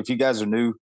fair, if you guys are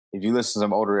new, if you listen to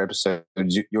some older episodes,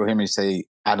 you'll hear me say,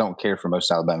 I don't care for most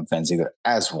Alabama fans either,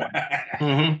 as one.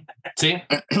 See?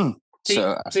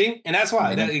 See? And that's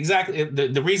why. Exactly.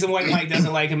 The reason why Mike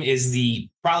doesn't like him is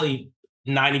probably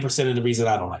 90% of the reason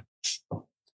I don't like him.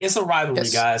 It's a rivalry,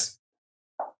 guys.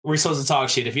 We're supposed to talk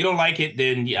shit. If you don't like it,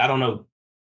 then I don't know.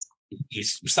 You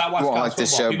stop watching college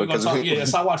football. People gonna talk.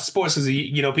 Stop watching sports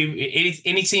because people.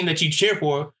 Any team that you cheer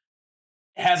for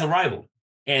has a rival,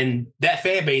 and that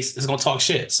fan base is gonna talk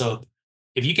shit. So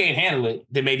if you can't handle it,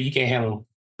 then maybe you can't handle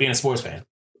being a sports fan.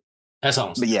 That's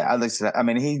all. But yeah, I looked at that. I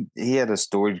mean, he had a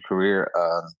storied career.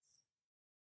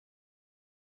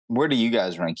 Where do you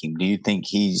guys rank him? Do you think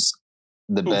he's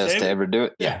the best to ever do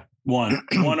it? Yeah, one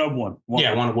of one.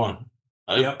 Yeah, one of one.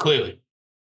 Clearly.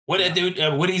 What that dude,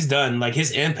 what he's done, like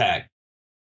his impact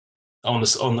on all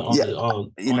the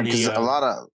players. A lot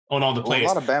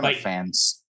of Bama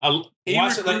fans.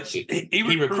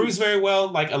 He recruits very well.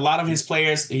 Like a lot of his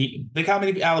players, look how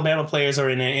many Alabama players are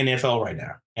in the NFL right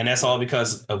now, and that's all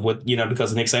because of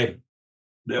because of Nick Saban.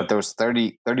 Yeah. But there was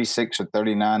 36 or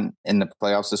 39 in the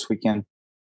playoffs this weekend.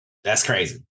 That's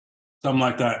crazy. Something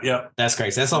like that. Yeah, that's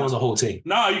crazy. That's almost a whole team.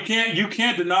 No, you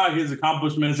can't deny his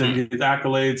accomplishments and his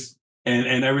accolades.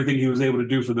 And everything he was able to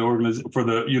do for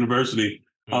the university,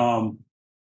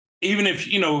 even if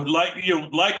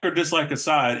like or dislike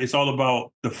aside, it's all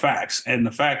about the facts. And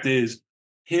the fact is,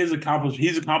 he's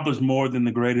accomplished more than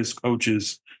the greatest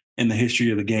coaches in the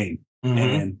history of the game. Mm-hmm.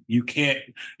 And you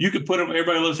could put him.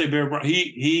 Everybody loves to say Bear Bryant.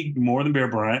 He more than Bear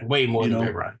Bryant, way more than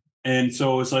Bear Bryant. And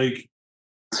so it's like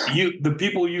the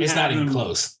people you. It's not even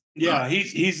close. Yeah,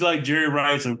 he's like Jerry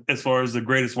Rice as far as the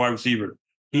greatest wide receiver.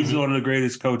 He's one of the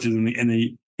greatest coaches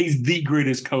he's the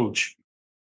greatest coach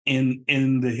in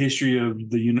the history of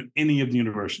any of the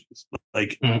universities.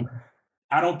 Like,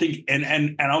 I don't think,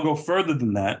 and I'll go further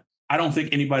than that. I don't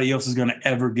think anybody else is going to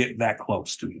ever get that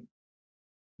close to him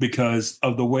because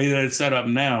of the way that it's set up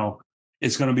now.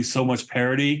 It's going to be so much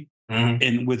parity,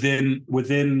 and within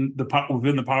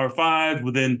the Power Five,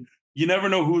 you never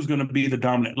know who's going to be the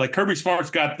dominant. Like Kirby Smart's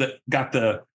got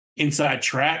the inside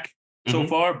track so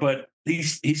far, but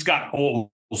he's got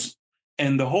holes,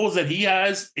 and the holes that he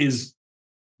has is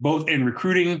both in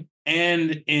recruiting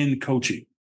and in coaching.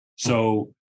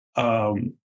 So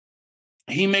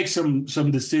he makes some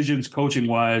decisions coaching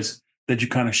wise that you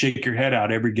kind of shake your head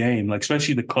out every game, like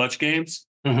especially the clutch games.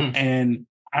 Mm-hmm. And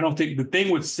I don't think the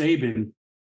thing with Saban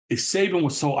is Saban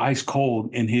was so ice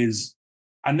cold in his.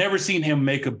 I never seen him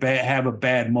have a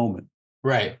bad moment,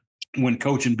 right, when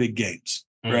coaching big games,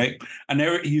 right?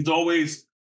 He's always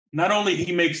not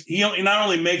only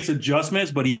makes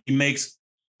adjustments, but he makes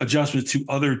adjustments to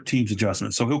other teams'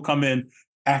 adjustments. So he'll come in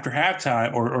after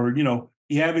halftime, or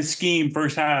he have his scheme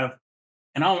first half,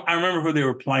 and I remember who they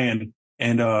were playing,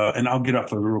 and I'll get up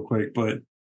for it real quick, but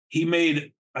I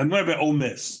remember Ole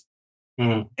Miss,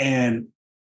 and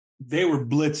they were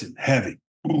blitzing heavy,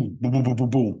 boom, boom, boom, boom, boom,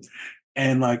 boom.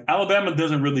 And like Alabama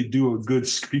doesn't really do a good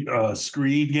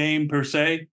screen game per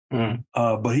se,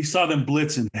 but he saw them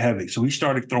blitzing heavy, so he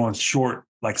started throwing short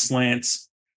like slants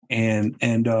and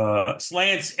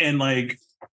like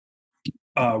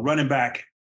running back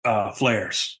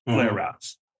flare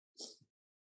routes.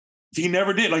 He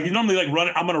never did. Like, you normally like run.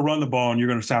 I'm going to run the ball and you're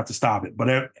going to have to stop it.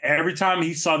 But every time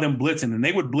he saw them blitzing, and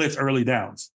they would blitz early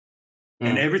downs,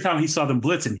 and every time he saw them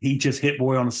blitzing, he just hit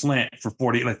boy on a slant for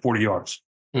 40 yards.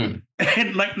 And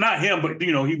like, not him, but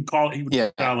he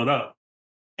would dial it up.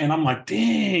 And I'm like,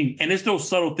 dang. And it's those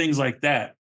subtle things like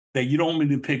that you don't need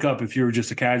to pick up if you're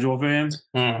just a casual fan.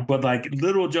 But like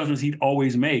little adjustments he'd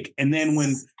always make. And then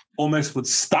when Ole Miss would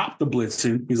stop the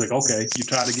blitzing, he's like, okay, you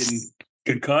tired of getting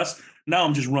concussed? Now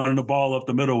I'm just running the ball up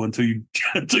the middle until you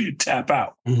tap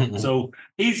out. So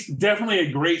he's definitely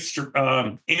a great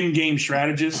in-game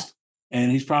strategist, and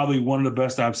he's probably one of the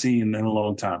best I've seen in a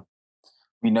long time.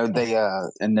 They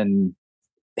and then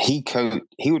he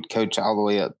would coach all the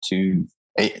way up to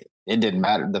it didn't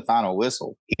matter the final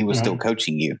whistle. He was still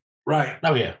coaching you. Right.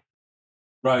 Oh yeah.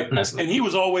 Right. And he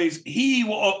was always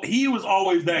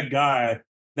that guy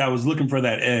that was looking for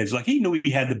that edge. Like, he knew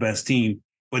he had the best team,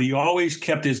 but he always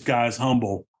kept his guys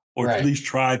humble, or at least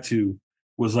tried to.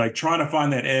 Was like trying to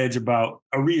find that edge about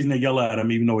a reason to yell at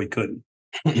him, even though he couldn't.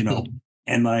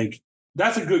 And like,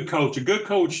 that's a good coach. A good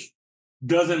coach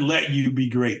doesn't let you be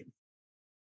great.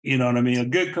 You know what I mean? A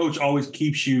good coach always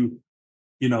keeps you,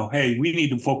 hey, we need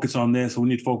to focus on this, or we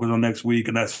need to focus on next week,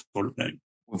 and that sort of thing.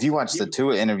 If you watch the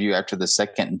Tua interview after the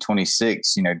 2nd and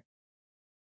 26,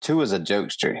 Tua's a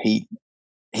jokester.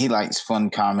 He likes fun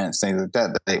comments, things like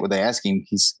that. When they ask him,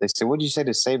 they said, "What did you say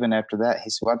to Saban after that?" He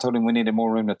said, "Well, I told him we needed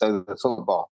more room to throw the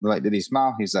football." They're like, did he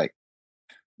smile? He's like,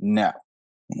 "No."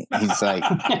 He's like,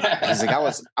 I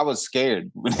was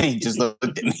scared when he just looked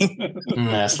at me.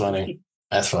 That's funny.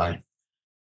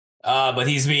 But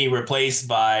he's being replaced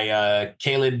by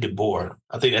Kalen DeBoer.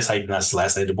 I think that's how you pronounce his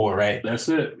last name, DeBoer, right? That's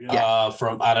it. Yeah.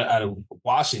 From out of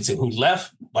Washington, who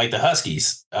left like the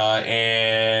Huskies,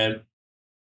 and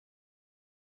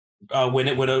when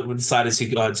it decided to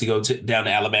go down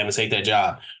to Alabama and take that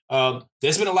job.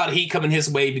 There's been a lot of heat coming his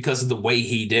way because of the way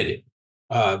he did it.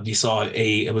 You saw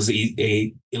it was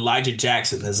Elijah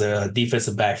Jackson as a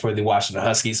defensive back for the Washington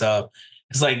Huskies.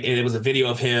 It's like it was a video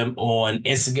of him on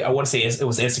Instagram. I want to say it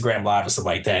was Instagram Live or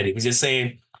something like that. He was just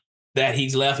saying that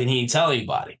he's left and he didn't tell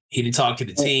anybody. He didn't talk to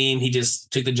the team. He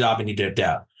just took the job and he dipped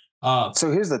out.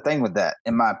 So here's the thing with that,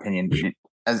 in my opinion,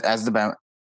 as the Bama,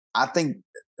 I think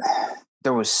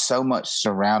there was so much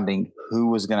surrounding who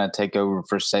was going to take over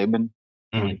for Saban.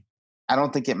 I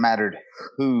don't think it mattered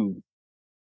who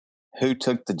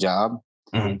took the job.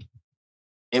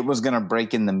 It was going to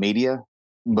break in the media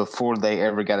before they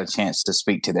ever got a chance to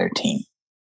speak to their team.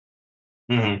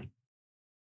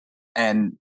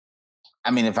 And I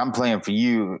mean, if I'm playing for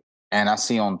you and I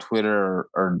see on Twitter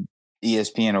or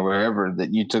ESPN or wherever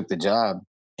that you took the job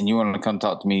and you want to come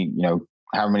talk to me,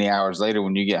 how many hours later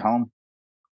when you get home,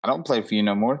 I don't play for you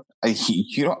no more. I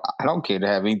don't care to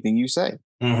have anything you say.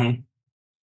 I'm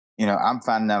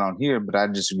finding that on here, but I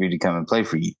just agreed to come and play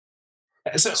for you.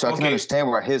 So I can understand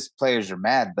why his players are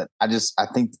mad, but I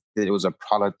think that it was a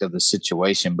product of the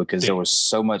situation because there was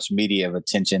so much media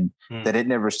attention that it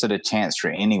never stood a chance for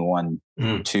anyone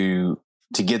to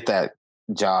get that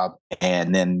job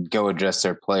and then go address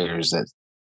their players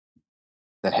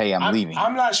that hey, I'm leaving.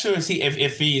 I'm not sure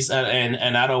if he's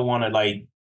and I don't want to like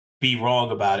be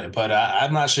wrong about it, but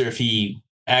I'm not sure if he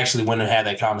actually went and had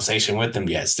that conversation with them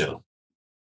yet. Still,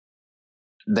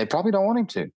 they probably don't want him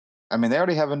to. I mean, they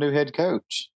already have a new head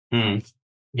coach. Yeah,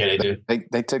 they do.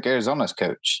 They took Arizona's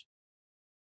coach.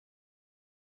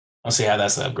 I'll see how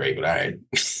that's an upgrade, but all right.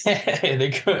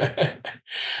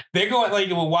 They're going like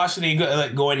with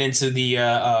Washington going into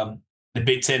the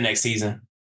Big Ten next season,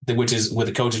 which is with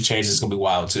the coaching changes, it's going to be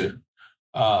wild too.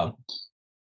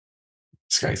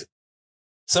 It's crazy.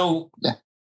 So,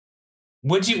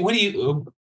 what do you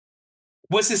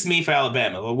what's this mean for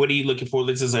Alabama? What are you looking for?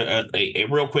 This is a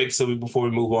real quick, so before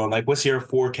we move on, like, what's your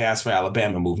forecast for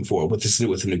Alabama moving forward with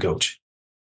the new coach?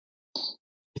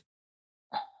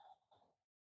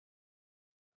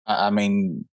 I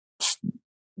mean,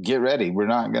 get ready. We're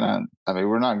not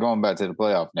going back to the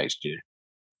playoff next year.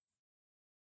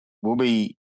 We'll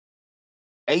be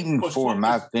 8-4, in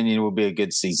my opinion, will be a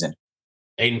good season.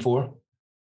 8-4?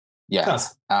 Yeah.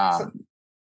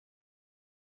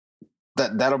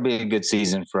 That'll be a good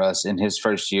season for us in his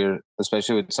first year,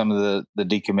 especially with some of the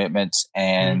decommitments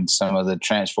and some of the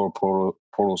transfer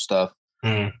portal stuff.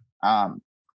 And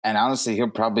honestly, he'll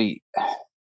probably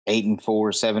 8-4,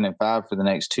 7-5 for the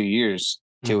next 2 years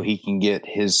till he can get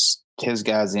his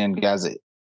guys in, guys that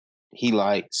he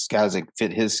likes, guys that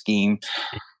fit his scheme.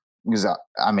 Because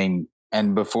I mean,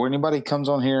 and before anybody comes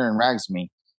on here and rags me,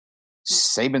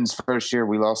 Saban's first year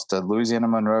we lost to Louisiana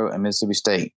Monroe and Mississippi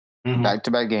State,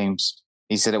 back-to-back games.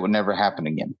 He said it would never happen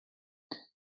again.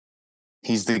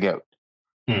 He's the GOAT.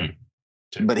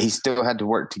 But he still had to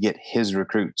work to get his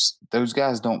recruits. Those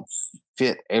guys don't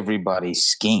fit everybody's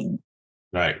scheme.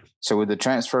 Right. So with the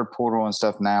transfer portal and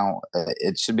stuff now,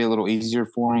 it should be a little easier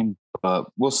for him, but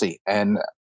we'll see. And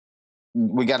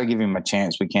we got to give him a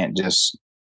chance. We can't just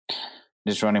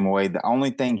run him away. The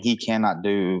only thing he cannot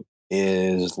do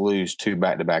is lose 2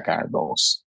 back-to-back Iron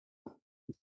Bowls.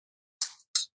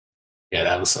 Yeah,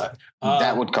 that would suck.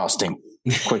 That would cost him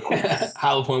quickly.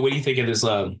 Hollow Point, what do you think of this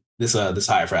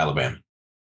hire for Alabama?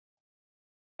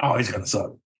 Oh, he's gonna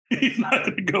suck. He's not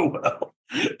gonna go well.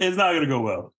 It's not gonna go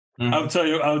well. I'll tell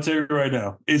you right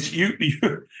now. It's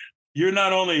you're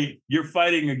not only you're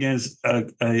fighting against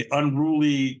a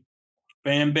unruly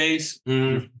fan base,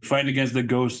 you're fighting against the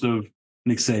ghost of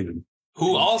Nick Saban,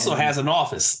 who also has an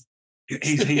office.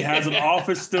 He has an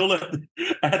office still at the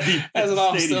has an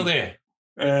office stadium. still there.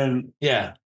 And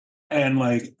and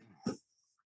like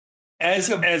as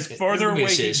further away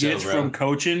he gets from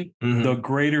coaching, the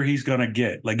greater he's gonna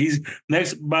get. Like he's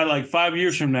next by like 5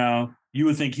 years from now, you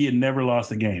would think he had never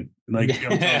lost a game. Like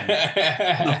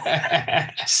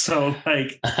so,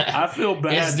 like I feel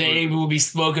bad. His name will be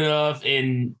spoken of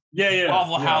in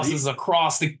Waffle Houses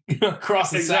across the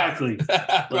exactly.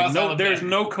 South. There's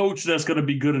no coach that's going to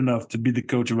be good enough to be the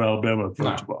coach of Alabama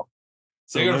football.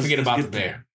 So they're going to forget about the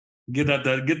Bear. Get that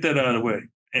out of the way.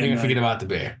 They're going to forget about the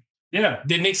Bear. Yeah.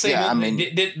 Did Nick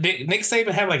Saban? Did Nick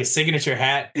Saban have like a signature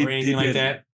hat or anything like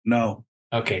that? No.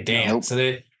 Okay. Damn. Nope.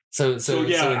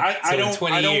 I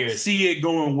don't see it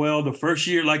going well the first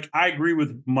year. Like I agree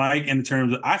with Mike in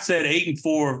terms of I said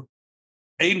 8-4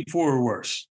 or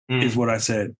worse is what I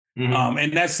said.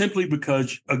 And that's simply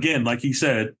because, again, like he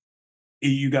said,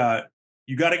 you got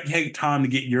to take time to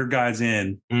get your guys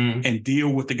in and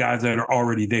deal with the guys that are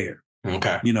already there.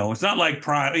 Okay. You know, it's not like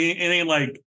Prime. It ain't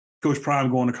like Coach Prime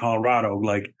going to Colorado.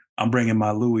 Like I'm bringing my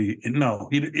Louis. No,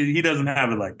 he doesn't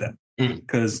have it like that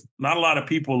because not a lot of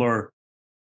people are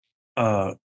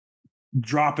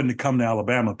dropping to come to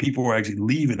Alabama. People are actually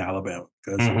leaving Alabama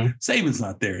because Saban's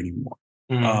not there anymore.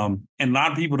 And a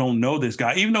lot of people don't know this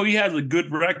guy, even though he has a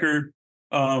good record.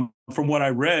 From what I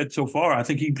read so far, I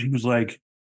think he was like,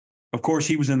 of course,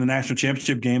 he was in the national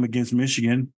championship game against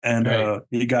Michigan, and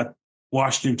he got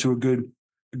washed into a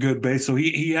good base. So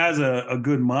he has a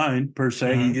good mind per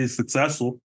se. He is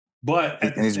successful, but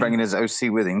and he's bringing his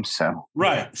OC with him. So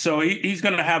so he's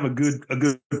going to have a good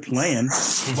plan,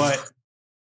 but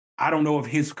I don't know if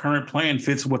his current plan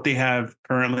fits what they have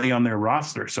currently on their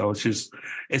roster. So it's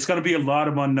going to be a lot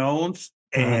of unknowns.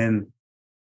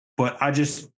 But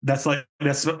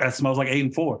that smells like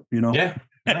 8-4, you know? Yeah.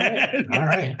 All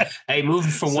right. Hey,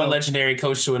 moving from one legendary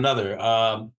coach to another,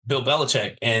 Bill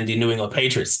Belichick and the New England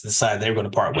Patriots decided they were going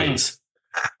to part ways.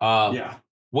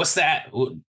 What's that?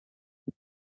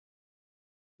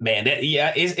 Man,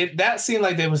 that seemed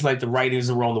like there was like the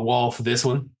writings were on the wall for this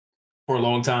one for a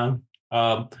long time.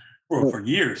 For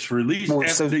years, for at least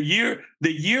the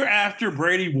year after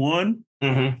Brady won,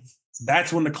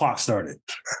 that's when the clock started.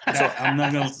 So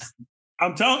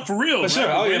I'm telling for real. For sure.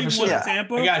 Right? For sure.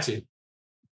 Tampa, I got you.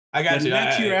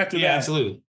 Next year after that,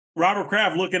 absolutely. Robert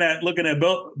Kraft looking at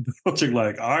Belichick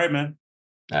like, all right, man.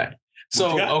 All right.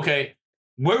 So, okay.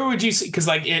 Where would you see? Because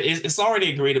like it's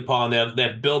already agreed upon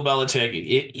that Bill Belichick,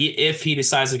 if he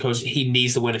decides to coach, he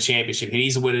needs to win a championship. He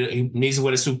needs to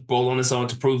win a Super Bowl on his own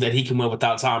to prove that he can win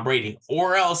without Tom Brady.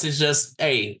 Or else it's just,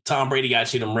 hey, Tom Brady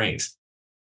got you them rings.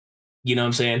 You know what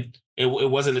I'm saying? It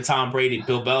wasn't the Tom Brady,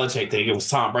 Bill Belichick thing. It was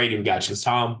Tom Brady who got you. Because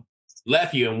Tom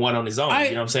left you and won on his own.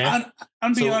 You know what I'm saying?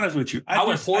 I'm being honest with you. How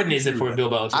important is it for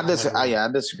Bill Belichick?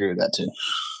 I disagree with that too.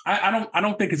 I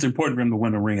don't think it's important for him to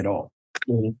win a ring at all.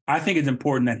 I think it's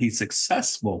important that he's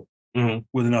successful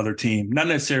with another team, not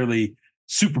necessarily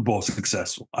Super Bowl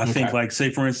successful. I think, like,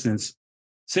 say for instance,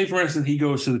 he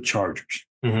goes to the Chargers,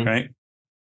 right?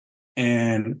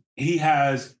 And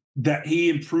he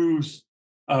improves.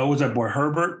 What's that boy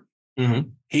Herbert?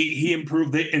 He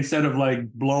improved it. Instead of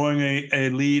like blowing a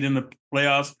lead in the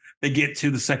playoffs, they get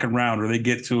to the second round or they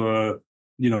get to a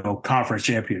conference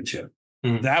championship.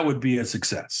 That would be a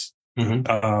success.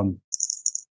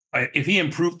 If he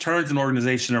turns an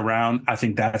organization around, I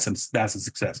think that's a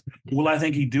success. Will I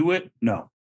think he'd do it? No.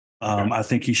 I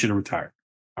think he should have retired.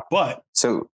 But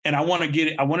and I wanted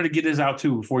to get this out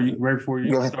too before you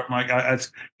start, Mike.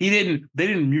 They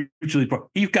didn't mutually part.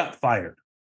 He got fired.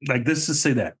 Like, let's just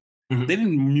say that. They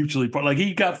didn't mutually part. Like,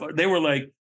 he got fired. They were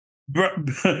like,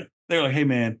 hey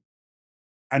man,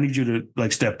 I need you to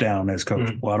like step down as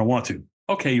coach. Well, I don't want to.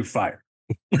 Okay, you're fired.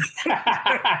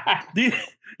 He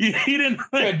didn't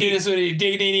do this with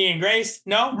dignity and grace.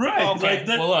 No, right? Okay.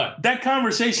 Like that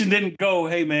conversation didn't go.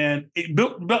 Hey, man,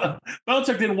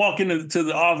 Belichick didn't walk into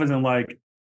the office and like,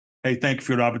 hey, thank you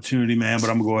for the opportunity, man, but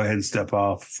I'm gonna go ahead and step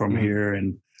off from here.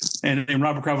 And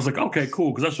Robert Kraft was like, okay,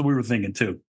 cool, because that's what we were thinking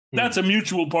too. That's a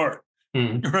mutual part,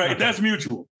 right? Okay. That's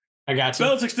mutual. I got you.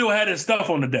 Belichick still had his stuff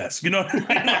on the desk, He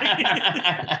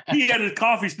had his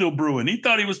coffee still brewing. He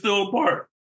thought he was still a part.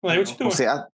 Like, what you doing? See,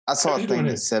 I saw a thing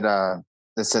that said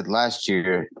last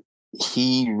year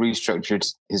he restructured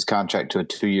his contract to a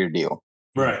 2-year deal.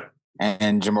 Right.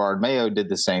 And Jamar Mayo did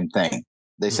the same thing.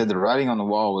 They said the writing on the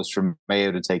wall was for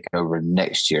Mayo to take over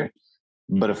next year,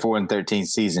 but a 4-13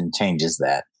 season changes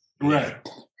that. Right.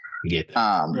 Get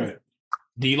that. Right.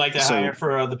 Do you like the hire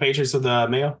for the Patriots with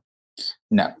Mayo?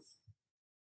 No.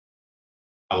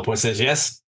 All the point says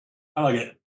yes. I like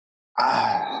it.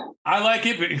 I like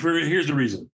it, but here's the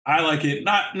reason. I like it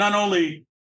not only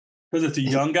because it's a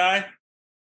young guy.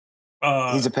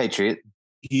 He's a Patriot.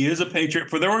 He is a Patriot.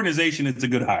 For the organization, it's a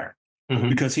good hire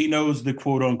because he knows the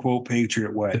quote-unquote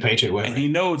Patriot way. The Patriot way. And he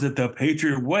knows that the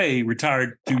Patriot way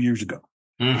retired 2 years ago.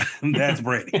 That's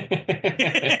Brady.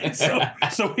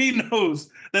 so he knows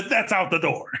that that's out the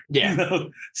door. Yeah.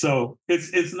 So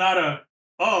it's not a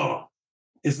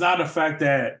fact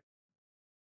that,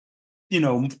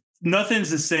 nothing's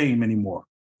the same anymore.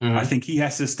 I think he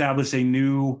has to establish a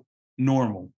new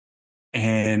normal.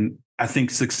 And I think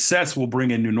success will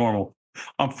bring a new normal.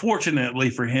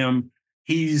 Unfortunately for him,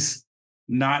 he's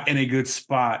not in a good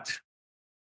spot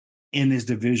in his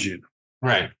division.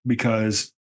 Right.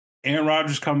 Because Aaron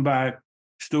Rodgers come back,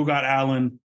 still got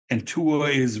Allen, and Tua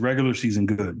is regular season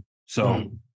good.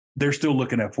 So they're still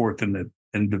looking at fourth in the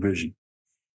division.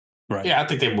 Right. Yeah, I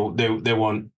think they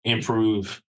won't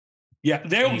improve. Yeah,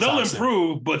 they'll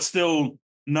improve, but still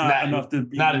not enough to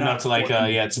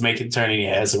to make it turn any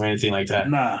heads or anything like that.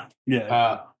 Nah.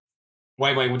 Yeah.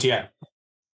 Wait, what you got?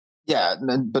 Yeah,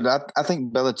 but I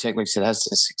think Belichick, like I said, has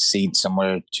to succeed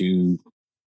somewhere to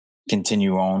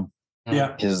continue on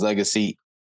his legacy.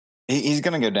 He's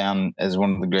going to go down as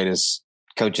one of the greatest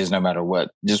coaches no matter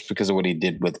what, just because of what he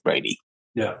did with Brady.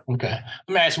 Yeah. Okay.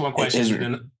 Let me ask you one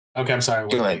question. Okay, I'm sorry.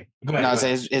 Go ahead. No,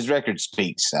 his record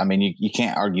speaks. I mean, you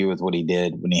can't argue with what he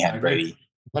did when he had Brady.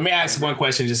 Let me ask one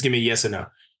question. Just give me a yes or no.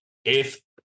 If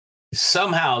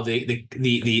somehow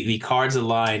the cards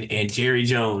align and Jerry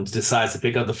Jones decides to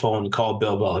pick up the phone and call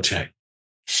Bill Belichick,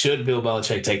 should Bill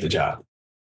Belichick take the job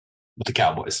with the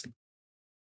Cowboys?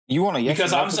 You want a yes?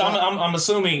 Because I'm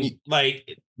assuming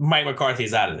like Mike McCarthy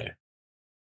is out of there.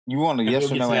 You want a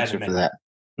yes or no answer for that?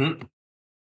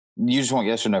 You just want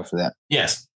yes or no for that?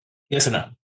 Yes. Yes or no?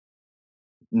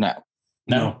 No.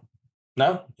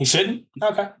 No? He shouldn't?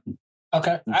 Okay.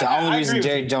 The only reason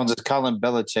Jerry Jones is calling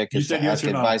Belichick is to ask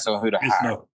advice on who to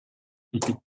hire.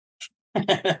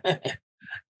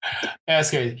 That's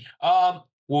crazy. Well,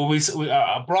 we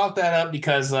brought that up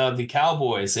because the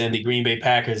Cowboys and the Green Bay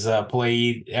Packers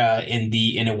played in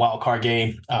the wild card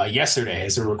game yesterday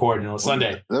as we're recording on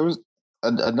Sunday. There was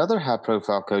another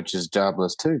high-profile coach is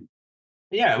jobless too.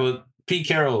 Yeah, well, Pete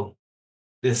Carroll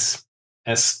I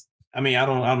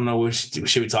don't know.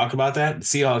 Should we talk about that? The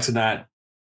Seahawks are not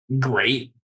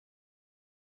great.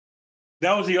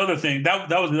 That was the other thing. That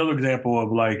was the other example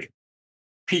of like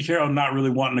Pete Carroll not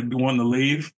really wanting to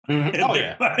leave. Mm-hmm. Oh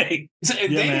yeah,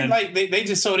 they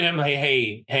just told him like,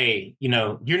 hey,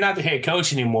 you're not the head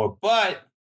coach anymore, but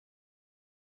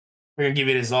we're gonna give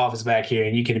you this office back here,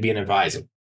 and you can be an advisor.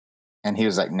 And he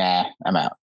was like, "Nah, I'm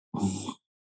out."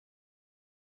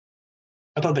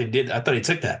 I thought they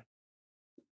took that.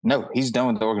 No, he's done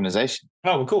with the organization.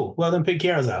 Oh, well, cool. Well, then Pete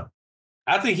Carroll's out.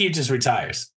 I think he just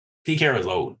retires. Pete Carroll's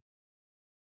old.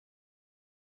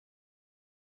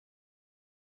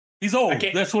 He's old.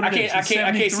 That's what it is. I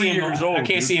can't see him. I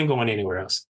can't see him going anywhere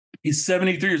else. He's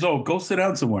 73 years old. Go sit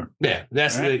down somewhere. Yeah,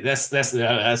 that's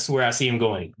where I see him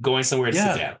going somewhere to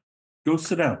sit down. Go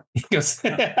sit down.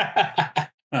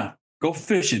 Go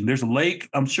fishing. There's a lake.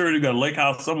 I'm sure you got a lake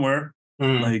house somewhere.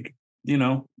 Like, you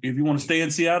know, if you want to stay in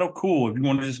Seattle, cool. If you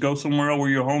want to just go somewhere where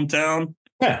your hometown,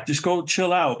 just go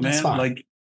chill out, man. Like,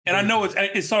 and I know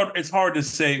it's hard to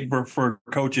say for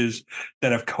coaches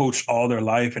that have coached all their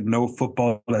life and know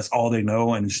football. That's all they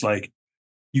know, and it's like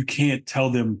you can't tell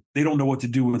them they don't know what to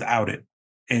do without it.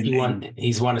 And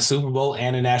he's won a Super Bowl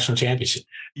and a national championship.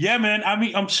 Yeah, man. I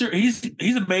mean, I'm sure he's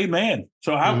a made man.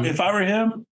 So if I were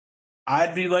him,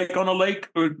 I'd be like on a lake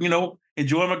or, you know,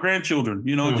 enjoying my grandchildren,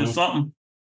 you know, just something.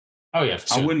 Oh yeah, for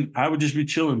sure. I would just be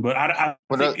chilling. But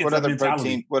what other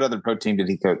pro team did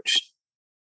he coach?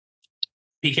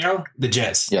 Pete Carroll, the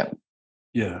Jets.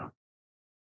 Yeah.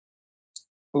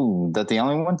 Ooh, that the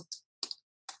only one?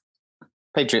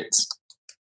 Patriots.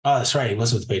 Oh, that's right. He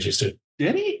was with the Patriots too.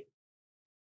 Did he?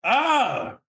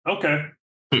 Ah, okay.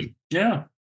 Yeah.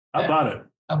 How about it?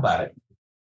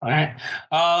 All right.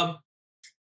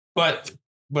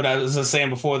 But I was saying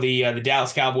before, the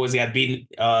Dallas Cowboys got beaten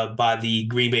by the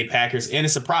Green Bay Packers in a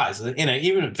surprise, in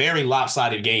even a very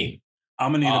lopsided game.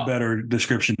 I'm gonna need a better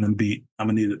description than beat. I'm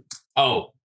gonna need it.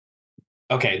 Oh,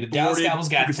 okay. The Dallas Cowboys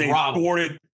got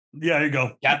throttled. Yeah, there you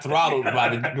go. Got throttled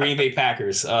by the Green Bay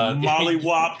Packers.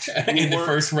 Molly-whopped in the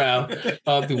first round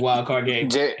of the wild card game.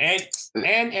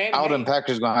 And Alden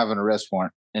Packers gonna have an arrest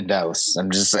warrant in Dallas.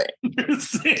 I'm just saying.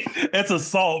 That's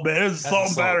assault, man. There's assault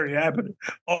and battery happening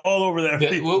all over that.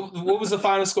 What was the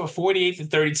final score?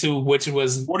 48-32, which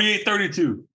was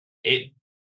 48-32.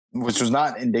 Which was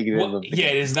not indicative of it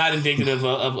is not indicative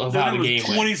of how the game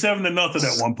went.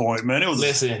 27-0 at one point, man. It was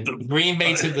Green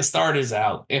Bay took the starters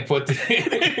out and put the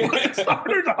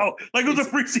starters out like it was a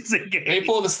preseason game. They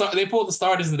pulled the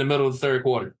starters in the middle of the third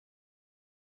quarter.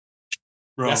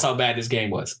 Bro. That's how bad this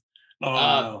game was.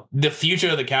 No. The future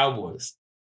of the Cowboys.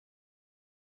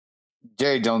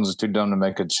 Jerry Jones is too dumb to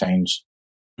make a change.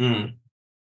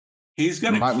 He's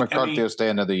gonna. Mike McCarthy will stay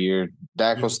another year.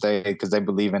 Dak will stay because they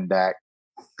believe in Dak.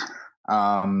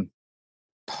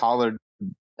 Pollard,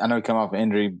 I know he come off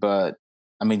injury, but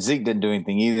I mean Zeke didn't do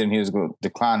anything either, and he was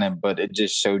declining. But it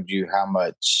just showed you how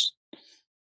much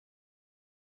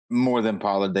more than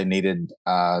Pollard they needed.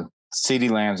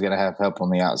 CeeDee Lamb's got to have help on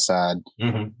the outside.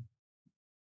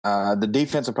 The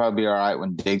defense will probably be all right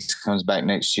when Diggs comes back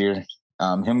next year.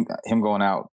 Him going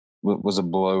out was a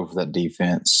blow for that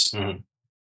defense.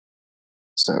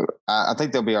 So I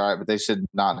think they'll be all right, but they should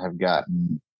not have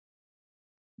gotten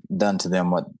done to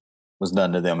them what was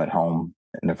done to them at home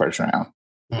in the first round.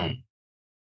 Very,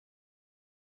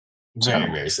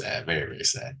 very sad. Very, very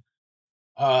sad.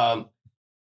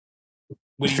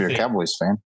 If you're a Cowboys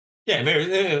fan. Yeah,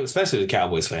 especially the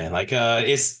Cowboys fan. Like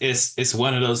it's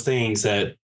one of those things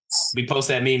that we post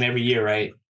that meme every year,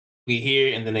 right? We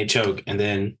hear and then they choke, and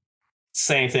then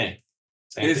same thing.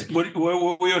 What we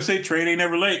always say, train ain't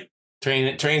never late.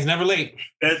 Train's never late.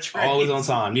 That's right. Always on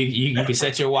time. You can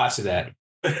set your watch to that.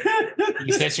 You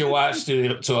can set your watch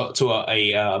to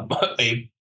a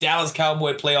Dallas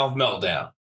Cowboy playoff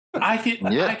meltdown. I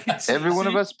can see, every one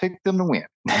of us picked them to win.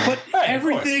 But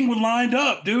everything was lined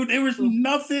up, dude. There was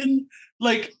nothing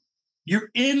like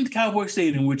you're in Cowboy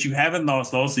Stadium, which you haven't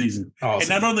lost all season. And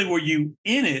not only were you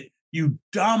in it, you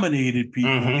dominated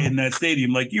people in that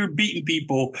stadium. Like you're beating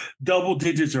people double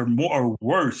digits or more or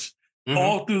worse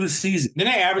all through the season. Then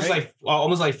they averaged like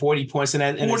almost like 40 points in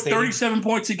that. 37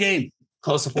 points a game.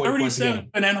 Close to 40 points a game.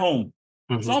 37 at home.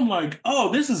 So I'm like,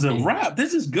 oh, this is a wrap.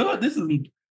 This is good.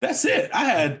 That's it.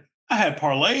 I had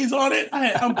parlays on it.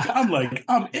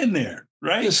 I'm in there,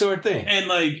 right? It's a short thing. And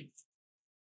like,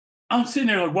 I'm sitting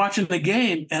there like watching the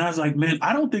game, and I was like, man,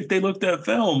 I don't think they looked at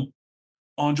film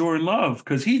on Jordan Love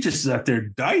because he just is out there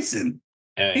dicing.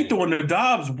 He throwing the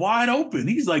Dobbs wide open.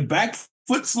 He's like back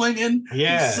foot slinging.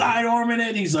 He's side arming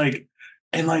it. He's like,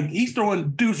 and like he's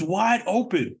throwing dudes wide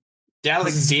open.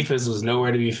 Dallas' defense was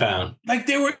nowhere to be found. Like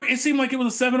it seemed like it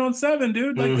was a 7-on-7,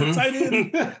 dude. Like the tight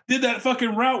end did that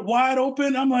fucking route wide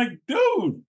open. I'm like,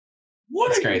 dude,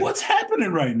 what's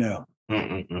happening right now?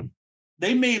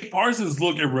 They made Parsons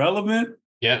look irrelevant.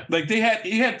 Yeah. Like he had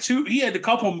a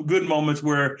couple of good moments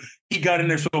where he got in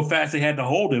there so fast they had to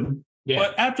hold him. Yeah.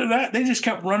 But after that, they just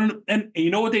kept running. And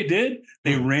you know what they did?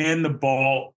 They ran the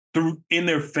ball through in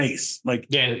their face. Like,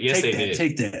 they did.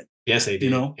 Take that. Yes, they did.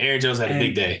 You know? Aaron Jones had a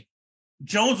big day.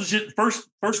 Jones was just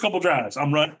first couple drives.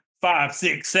 I'm running 5,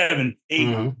 6, 7,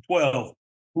 8, 12.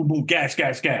 Boom, boom, gash.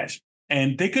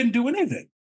 And they couldn't do anything.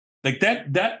 Like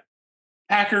that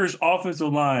Packers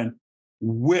offensive line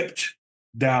whipped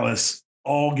Dallas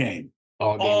all game.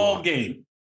 All game.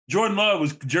 Jordan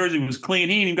Love's jersey was clean.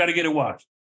 He ain't even got to get it washed.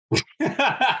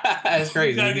 That's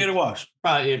crazy. He got to get it washed.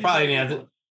 Probably didn't have to.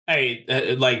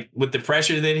 Hey, like with the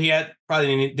pressure that he had, probably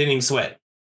didn't even sweat.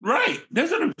 Right.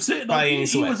 That's what I'm saying. Like,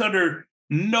 he was under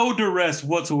no duress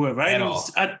whatsoever.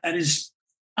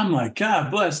 I'm like,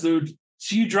 God bless, dude.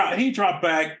 So he dropped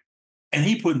back and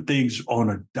he putting things on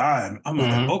a dime. I'm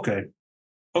like,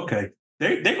 okay.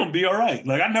 They're gonna be all right.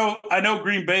 Like I know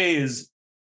Green Bay is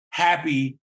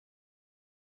happy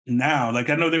now. Like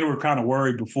I know they were kind of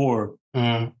worried before.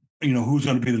 You know, who's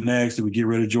gonna be the next? Do we get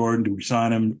rid of Jordan? Do we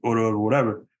sign him or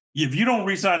whatever? If you don't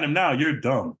re-sign him now, you're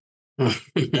dumb.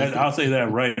 I'll say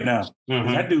that right now.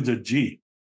 That dude's a G.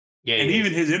 Yeah, and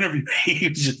even his interview, he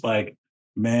was just like,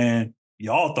 man,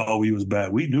 y'all thought we was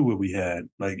bad. We knew what we had.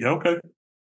 Like, okay.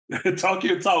 Talk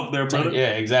your talk there, brother.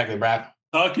 Yeah, exactly, bro.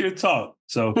 Talk your talk.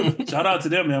 So shout out to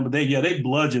them, man. But they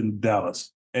bludgeoned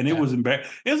Dallas. And it was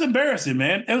embarrassing. It was embarrassing,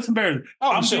 man. It was embarrassing.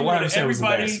 Oh, I'm sure.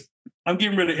 I'm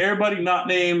getting rid of everybody not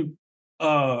named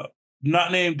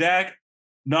Dak,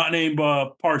 not named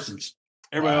Parsons.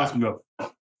 Everybody else can go.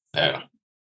 Yeah.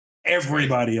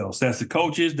 Everybody else. That's the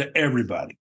coaches,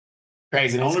 everybody.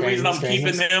 Crazy. The only reason I'm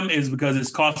keeping them is because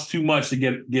it costs too much to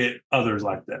get others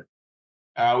like that.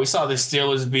 We saw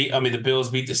the Bills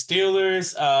beat the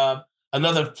Steelers.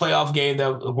 Another playoff game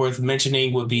that worth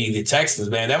mentioning would be the Texans,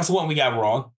 man. That was the one we got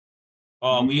wrong.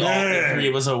 All three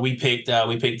of us, we picked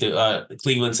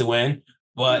Cleveland to win.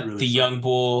 But really the young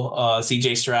bull,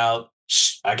 CJ Stroud,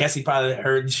 I guess he probably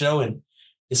heard the show and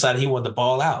decided he wanted to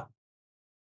ball out.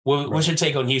 What's your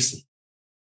take on Houston?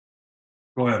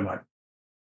 Go ahead, Mike.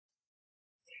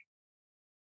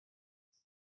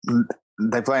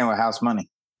 They're playing with house money.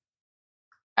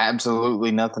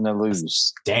 Absolutely nothing to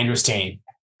lose. Dangerous team.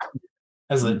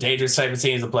 That's a dangerous type of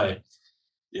team to play.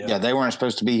 Yeah, they weren't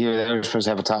supposed to be here. They were supposed to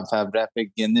have a top 5 draft pick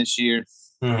again this year.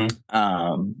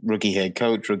 Rookie head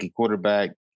coach, rookie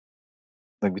quarterback.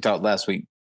 Like we talked last week.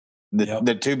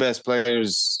 The two best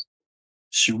players.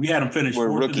 Shoot, we had them finish were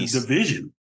fourth rookies. in the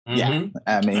division. Yeah,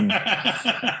 I mean.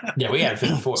 Yeah, we had to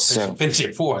finish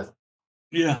it fourth.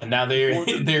 Yeah. And now they're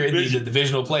in the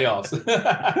divisional playoffs.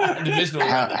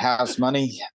 House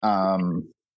money.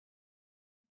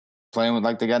 Playing with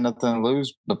like they got nothing to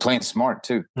lose, but playing smart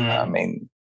too. I mean,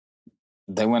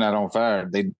 they went out on fire.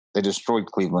 They destroyed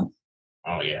Cleveland.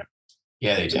 Oh yeah,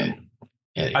 yeah they did.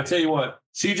 Yeah, I tell you what,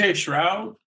 CJ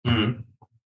Stroud. I'm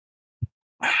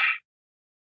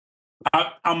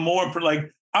more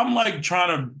like I'm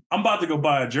about to go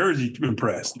buy a jersey to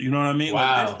impress. You know what I mean?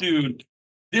 Wow. Like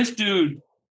this dude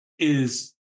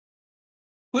is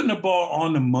putting the ball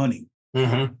on the money,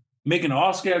 making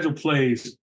all schedule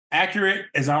plays. Accurate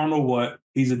as I don't know what.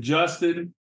 He's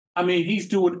adjusted. I mean, he's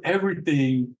doing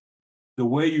everything the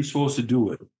way you're supposed to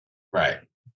do it. Right.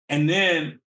 And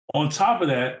then on top of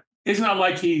that, it's not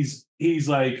like he's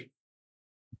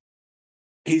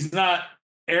not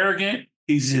arrogant.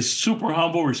 He's just super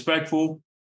humble, respectful,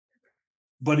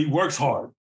 but he works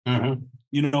hard.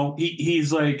 You know,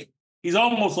 he's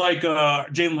almost like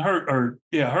Jalen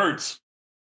Hurts.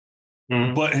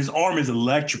 But his arm is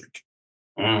electric.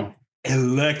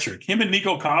 Electric. Him and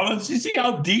Nico Collins, you see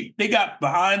how deep they got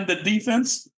behind the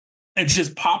defense and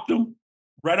just popped them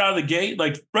right out of the gate?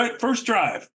 Like right first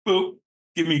drive, boop,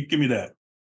 give me that.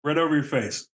 Right over your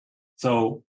face.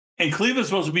 So, and Cleveland's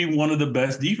supposed to be one of the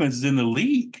best defenses in the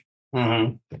league.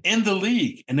 In the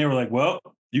league. And they were like, well,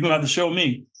 you're gonna have to show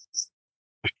me.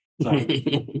 So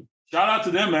shout out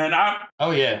to them, man. I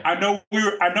know we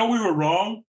were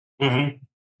wrong,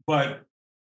 but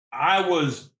I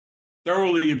was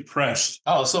thoroughly impressed.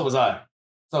 Oh, so was I.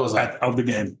 Of the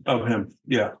game, of him.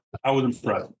 Yeah, I was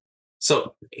impressed.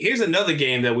 So here's another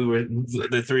game that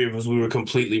the three of us, we were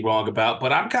completely wrong about,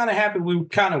 but I'm kind of happy we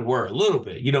kind of were a little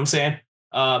bit. You know what I'm saying?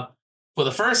 For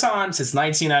the first time since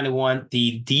 1991,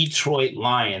 the Detroit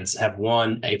Lions have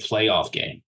won a playoff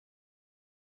game.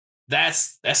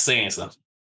 That's saying something.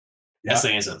 That's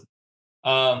saying something.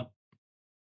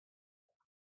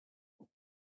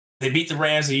 They beat the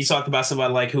Rams, and you talked about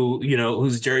somebody like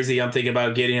whose jersey I'm thinking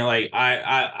about getting. Like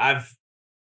I've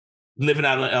living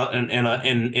out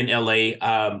in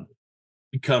LA,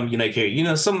 become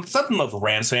something of a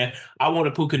Rams fan. I want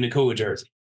a Puka Nacua jersey.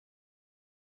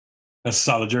 That's a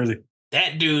solid jersey.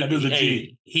 That dude,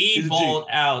 he balled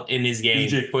out in this game.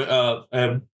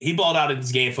 He balled out in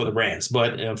this game for the Rams,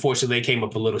 but unfortunately, they came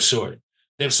up a little short.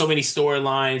 There's so many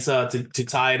storylines to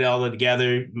tie it all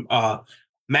together.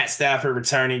 Matt Stafford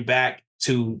returning back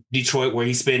to Detroit, where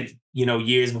he spent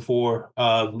years before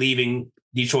leaving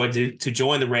Detroit to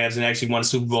join the Rams and actually won a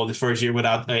Super Bowl this first year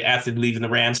after leaving the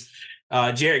Rams.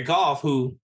 Jared Goff,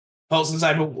 who felt some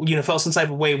type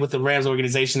of way with the Rams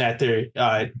organization after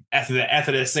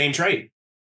the same trade.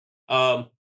 What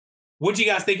do you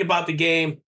guys think about the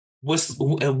game?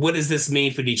 What does this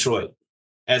mean for Detroit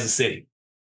as a city?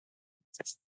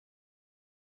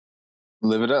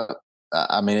 Live it up.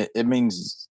 I mean, it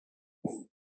means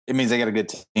they got a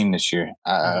good team this year.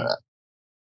 I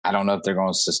don't know if they're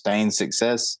going to sustain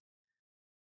success,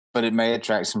 but it may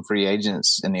attract some free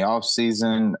agents in the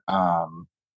offseason.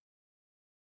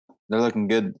 They're looking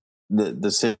good.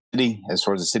 The city, as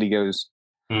far as the city goes,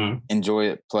 enjoy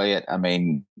it, play it. I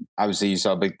mean, obviously you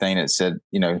saw a big thing that said,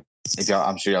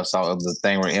 I'm sure y'all saw the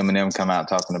thing where Eminem come out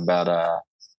talking about,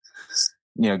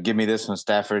 give me this one,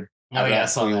 Stafford. Oh yeah, I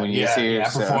saw that. I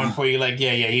performed for you.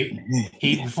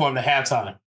 He performed the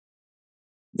halftime.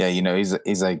 Yeah,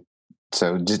 he's like,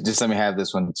 so just let me have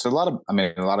this one. So a lot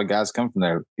of guys come from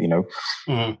there,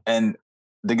 and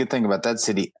the good thing about that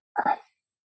city,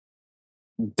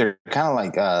 they're kind of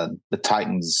like the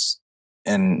Titans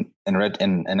in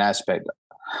aspect.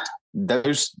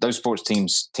 Those sports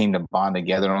teams team to bond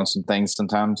together on some things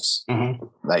sometimes. Mm-hmm.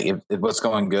 Like if what's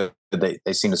going good, they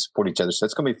seem to support each other. So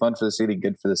it's going to be fun for the city,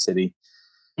 good for the city.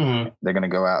 Mm-hmm. They're going to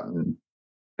go out and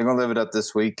they're going to live it up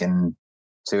this week and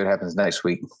see what happens next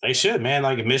week. They should, man.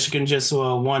 Like Michigan just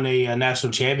won a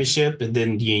national championship, and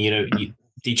then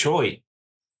Detroit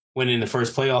winning the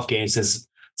first playoff game since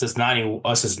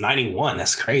 91.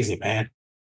 That's crazy, man.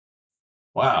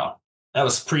 Wow, that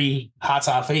was pre Hot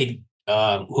Top 8.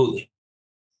 Hooley.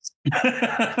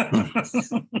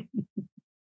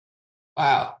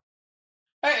 Wow.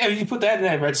 Hey, if you put that in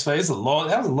that retrospect,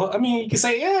 that was a long. I mean, you can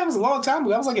say, it was a long time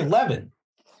ago. That was like 11,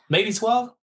 maybe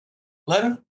 12,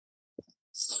 11.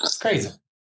 That's crazy.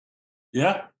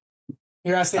 Yeah.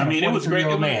 Here I stand. I mean, it was great.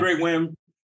 It was a great win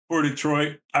for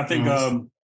Detroit. I think. I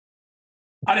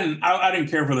didn't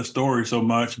care for the story so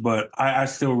much, but I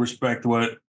still respect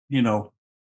what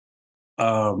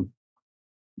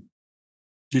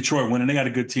Detroit winning. They got a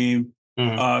good team.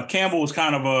 Mm-hmm. Campbell was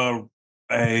kind of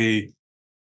a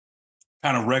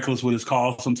kind of reckless with his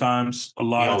calls sometimes. A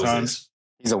lot of times,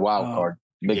 he's a wild card,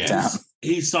 big time.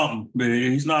 He's something.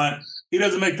 He's not. He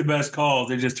doesn't make the best calls.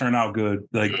 They just turn out good.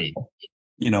 Like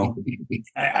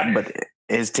but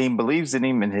his team believes in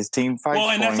him, and his team fights.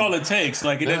 Well, and that's all it takes.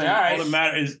 Like it doesn't.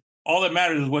 All that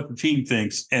matters is what the team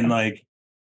thinks, and like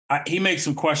he makes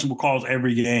some questionable calls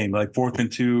every game, like 4th and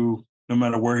 2. No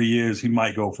matter where he is, he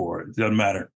might go for it. It doesn't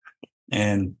matter.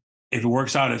 And if it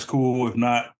works out, it's cool. If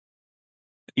not,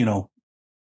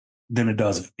 then it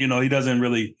doesn't. He doesn't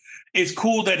really. It's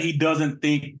cool that he doesn't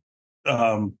think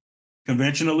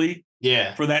conventionally.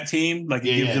 Yeah. For that team, like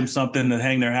it gives them something to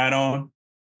hang their hat on.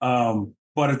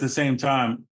 But at the same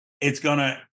time, it's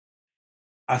gonna.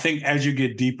 I think as you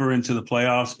get deeper into the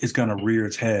playoffs, it's gonna rear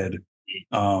its head.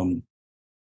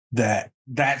 That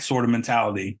sort of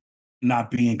mentality.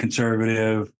 Not being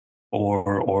conservative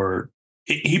or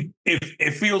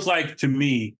it feels like to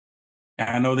me, and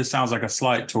I know this sounds like a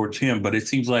slight towards him, but it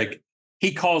seems like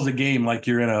he calls the game like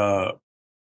you're in a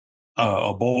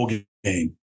bowl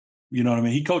game. You know what I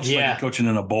mean? He coaches like he's coaching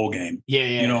in a bowl game.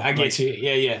 Yeah. I get you.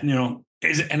 Yeah.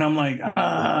 And I'm like,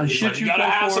 you gotta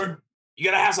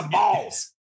have some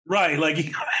balls. Right, like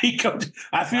he comes.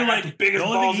 I feel like the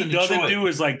only thing he doesn't do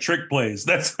is like trick plays.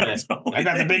 That's I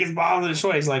got the biggest balls in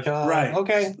Detroit. It's like, right,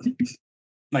 okay,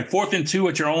 like 4th and 2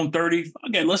 at your own 30.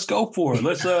 Okay, let's go for it.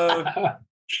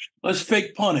 Let's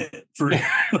fake punt it for.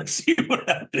 Let's see what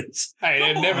happens.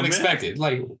 I never expected.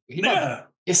 Like,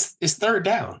 it's 3rd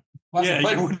down. What are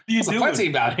you doing? What's the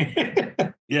about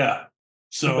here? Yeah.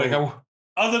 So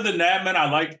other than that, man,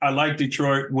 I like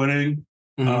Detroit winning.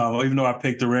 Mm-hmm. Even though I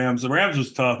picked the Rams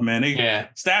was tough, man.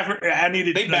 Stafford, I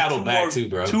needed. They battled back too,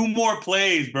 bro. 2 more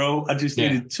plays, bro. I just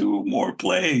needed 2 more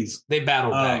plays. They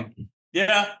battled back.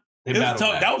 Yeah, it was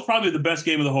tough. That was probably the best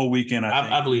game of the whole weekend.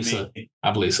 I believe so.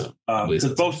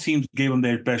 Because both teams gave them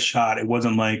their best shot. It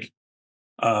wasn't like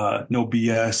no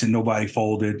BS and nobody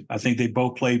folded. I think they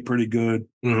both played pretty good.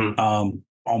 Mm-hmm.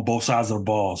 On both sides of the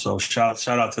ball. So shout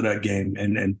out to that game.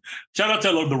 And shout out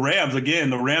to the Rams. Again,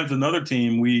 the Rams, another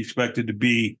team we expected to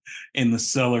be in the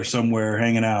cellar somewhere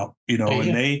hanging out,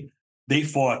 and they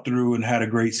fought through and had a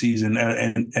great season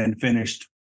and finished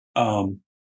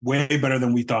way better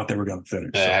than we thought they were going to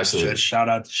finish. So absolutely. Shout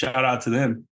out to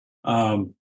them.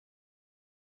 And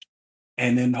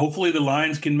then hopefully the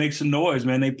Lions can make some noise,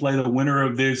 man. They play the winner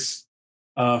of this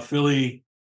Philly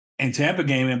and Tampa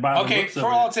game, and by for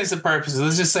all intents and purposes,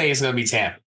 let's just say it's going to be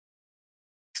Tampa.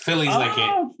 Philly's like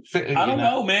it. I don't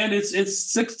know, man. It's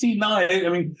 16-9. I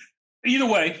mean, either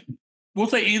way, we'll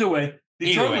say either way.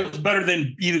 Detroit is better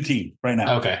than either team right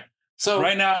now. Okay, so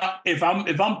right now, if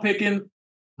I'm picking,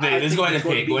 Let's go ahead and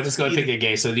pick. Let's just go ahead and pick a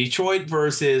game. So Detroit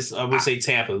versus we'll say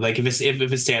Tampa. Like if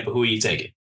it's Tampa, who are you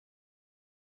taking?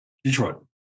 Detroit.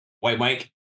 White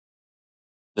Mike?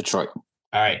 Detroit. All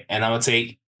right. And I'm gonna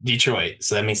take Detroit.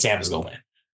 So that means Tampa's gonna win.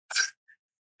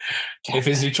 If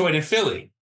it's Detroit and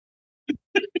Philly,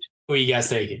 who are you guys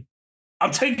taking?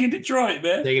 I'm taking Detroit,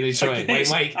 man. Taking Detroit. White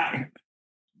Mike?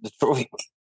 Detroit.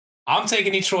 I'm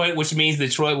taking Detroit, which means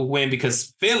Detroit will win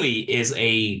because Philly is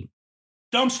a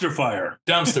dumpster fire.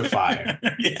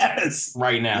 Yes.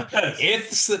 Right now.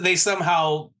 Yes. If they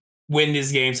somehow win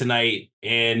this game tonight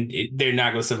and they're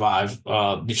not going to survive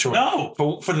Detroit. No.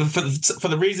 For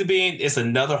the reason being, it's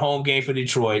another home game for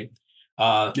Detroit.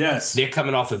 Yes. They're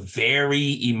coming off a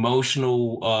very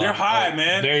emotional they're high,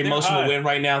 man. Very emotional win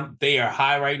right now. They are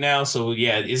high right now. So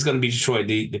yeah, it's going to be Detroit.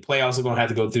 The playoffs are going to have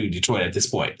to go through Detroit at this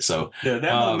point. So yeah,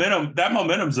 that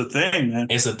momentum's a thing, man.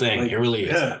 It's a thing. Like, it really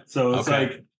is. Yeah. So it's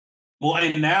like, well,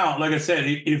 and now, like I said,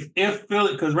 if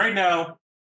Philly, because right now,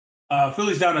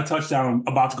 Philly's down a touchdown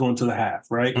about to go into the half,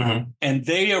 right? Mm-hmm. And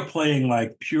they are playing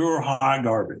like pure hot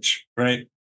garbage, right?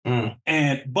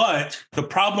 Mm. But the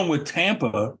problem with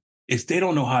Tampa is they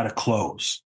don't know how to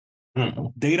close.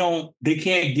 Mm. They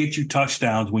can't get you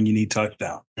touchdowns when you need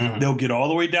touchdowns. Mm. They'll get all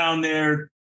the way down there,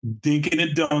 dinking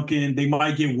and dunking. They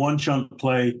might get one chunk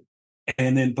play.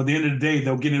 And then by the end of the day,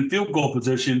 they'll get in field goal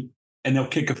position and they'll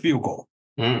kick a field goal.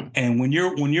 Mm. And when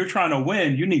you're trying to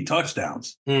win, you need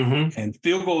touchdowns. Mm-hmm. And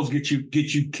field goals get you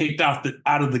kicked out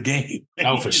of the game.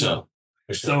 Oh, for sure.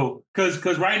 So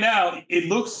because right now it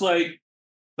looks like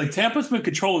Tampa's been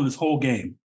controlling this whole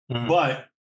game, but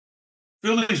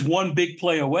Philly's one big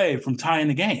play away from tying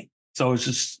the game. So it's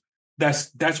just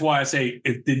that's why I say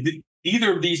if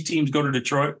either of these teams go to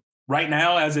Detroit right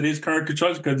now, as it is current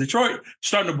construction, because Detroit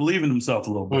starting to believe in themselves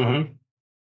a little bit. Mm-hmm.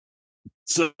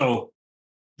 So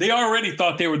they already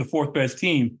thought they were the fourth best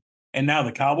team, and now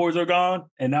the Cowboys are gone,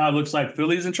 and now it looks like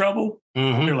Philly's in trouble.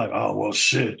 Mm-hmm. They're like, oh well,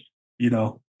 shit, here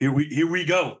we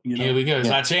go. Here we go. It's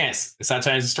our chance. It's our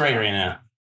chance to straight right now.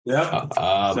 Yeah.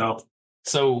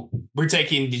 So we're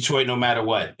taking Detroit no matter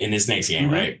what in this next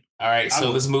game, right? All right. So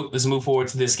let's move forward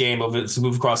to this game. Let's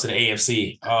move across to the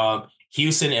AFC.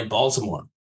 Houston and Baltimore.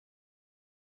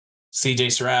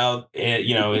 CJ Stroud,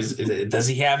 does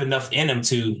he have enough in him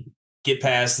to get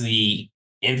past the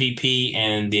MVP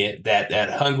and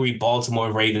that hungry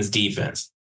Baltimore Ravens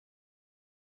defense?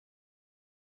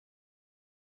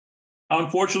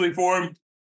 Unfortunately for him,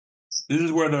 this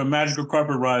is where the magical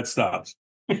carpet ride stops.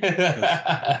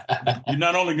 You're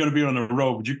not only going to be on the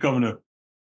road, but you're coming to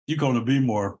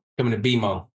BMO. Coming to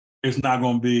BMO. It's not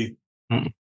going to be.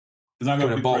 It's not going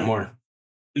to be Baltimore.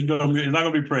 It's not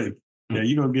going to be pretty. Mm-hmm. Yeah,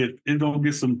 it's going to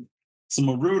get some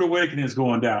rude awakenings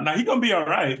going down. Now he's going to be all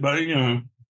right, but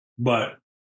but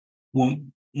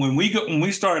when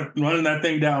we start running that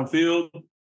thing downfield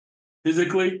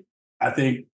physically, I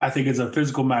think it's a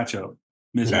physical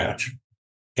mismatch.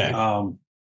 Okay.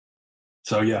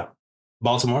 So yeah.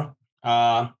 Baltimore.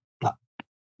 White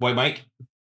Mike?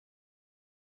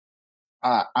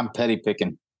 I'm petty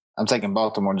picking. I'm taking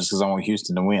Baltimore just because I want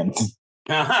Houston to win. So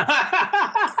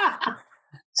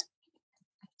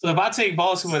if I take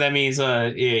Baltimore, that means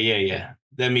that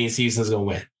means Houston's gonna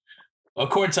win.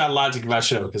 According to our logic of our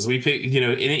show, because we pick, we know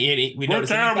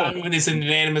when it's an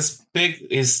unanimous pick,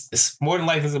 it's more than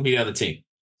likely it's gonna be the other team.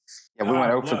 Yeah, we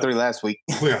went 0-3 last week.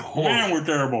 We're horrible. Man, we're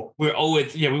terrible. We went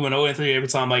 0-3 every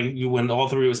time. Like when all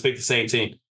three of us picked the same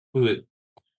team, we would.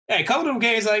 Hey, a couple of them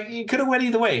games like you could have went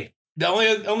either way. The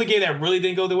only game that really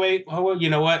didn't go the way. Oh well, you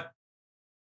know what?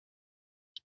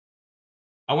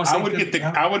 I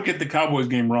would get the Cowboys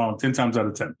game wrong 10 times out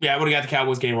of 10. Yeah, I would have got the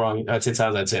Cowboys game wrong 10 times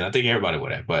out of 10. I think everybody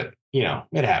would have, but it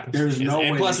happens. There's no way.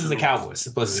 And plus, it's the Cowboys.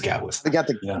 They got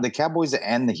the Cowboys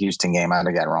and the Houston game. I'd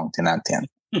have got it wrong 10 out of 10.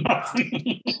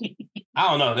 I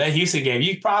don't know that Houston game.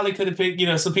 You probably could have picked.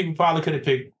 Some people probably could have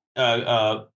picked.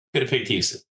 Could have picked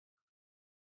Houston.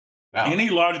 Any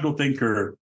logical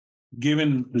thinker,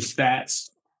 given the stats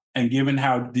and given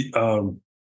how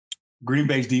Green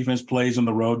Bay's defense plays on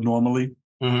the road normally,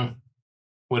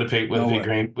 would have picked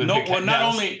Green. Not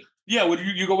only would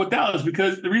you go with Dallas,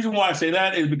 because the reason why I say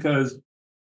that is because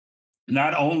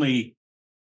not only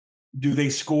do they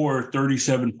score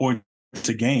 37 points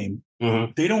a game,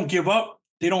 they don't give up.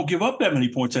 They don't give up that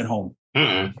many points at home.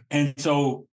 And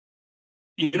so,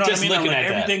 just what I mean?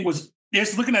 Everything was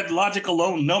just looking at logic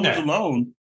alone, numbers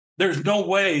alone. There's no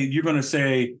way you're going to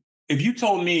say, if you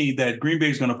told me that Green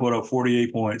Bay is going to put up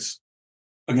 48 points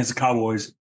against the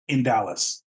Cowboys in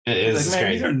Dallas, it's man,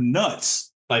 crazy. These are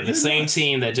nuts. Like the same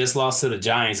team that just lost to the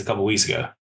Giants a couple weeks ago.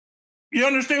 You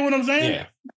understand what I'm saying? Yeah,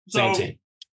 same team.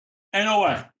 Ain't no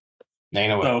way. Ain't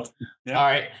no way. So, yeah. All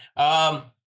right.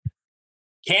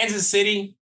 Kansas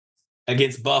City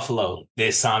against Buffalo.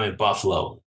 This time in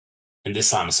Buffalo. And this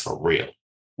time it's for real.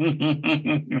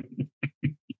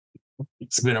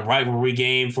 It's been a rivalry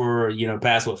game for,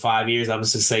 past 5 years. I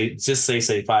was say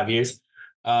 5 years.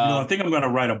 I think I'm going to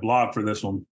write a blog for this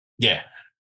one. Yeah.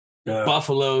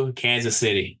 Buffalo, Kansas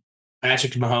City.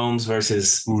 Patrick Mahomes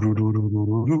versus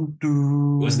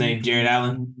what's his name? Jared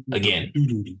Allen again.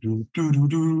 Who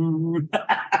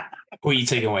are you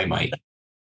taking away, Mike?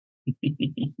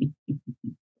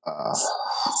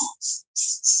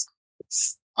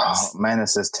 Oh man,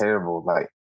 this is terrible. Like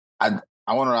I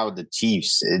want to ride with the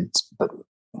Chiefs. But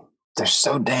they're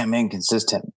so damn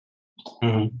inconsistent.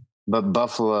 Mm-hmm. But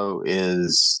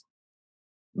Buffalo's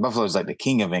like the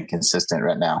king of inconsistent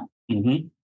right now. Mm-hmm.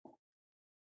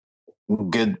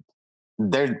 Good.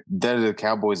 They're the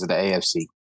Cowboys of the AFC.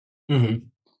 Mm-hmm.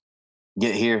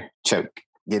 Get here, choke.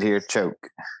 Get here, choke.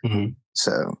 Mm-hmm.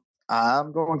 So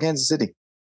I'm going Kansas City.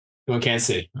 Going Kansas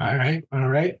City. All right.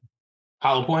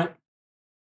 Hollow Point.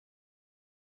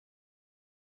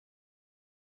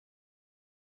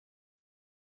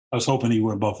 I was hoping he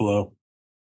went Buffalo.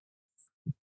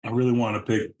 I really don't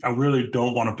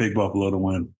want to pick Buffalo to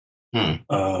win.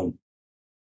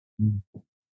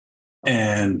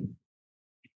 And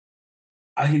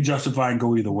I can justify and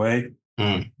go either way.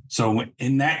 So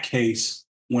in that case,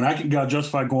 when I can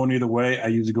justify going either way, I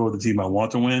usually go with the team I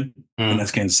want to win, and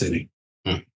that's Kansas City.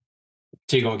 So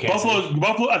you're going Kansas City?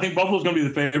 Buffalo. I think Buffalo's going to be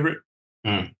the favorite,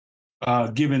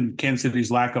 given Kansas City's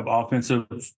lack of offensive,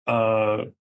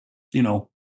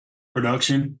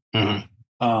 production.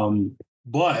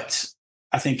 But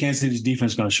I think Kansas City's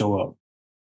defense is going to show up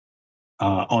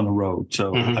on the road.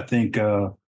 So I think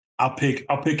I'll pick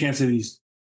Kansas City to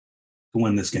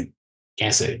win this game.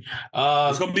 Kansas City.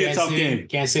 It's going to be a tough game.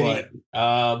 Kansas City.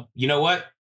 But, you know what?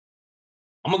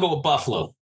 I'm going to go with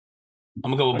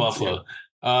Buffalo.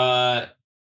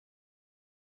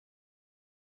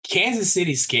 Kansas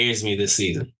City scares me this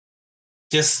season.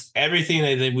 Just everything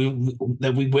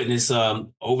that we witnessed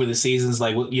over the seasons,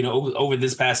 like over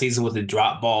this past season with the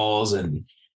drop balls and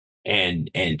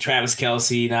Travis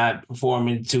Kelce not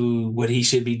performing to what he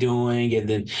should be doing, and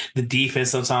then the defense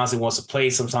sometimes it wants to play,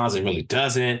 sometimes it really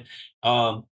doesn't.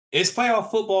 It's playoff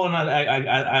football, and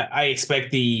I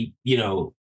expect the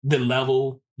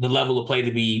level of play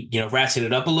to be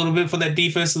ratcheted up a little bit for that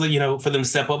defense, for them to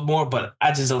step up more, but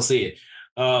I just don't see it.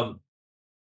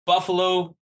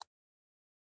 Buffalo.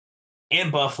 In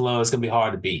Buffalo, it's going to be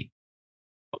hard to beat.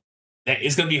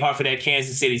 It's going to be hard for that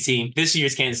Kansas City team, this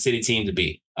year's Kansas City team, to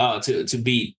beat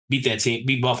beat that team,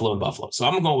 beat Buffalo in Buffalo. So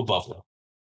I'm going to go with Buffalo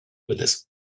with this.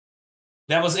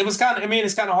 It's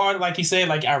kind of hard, like you said.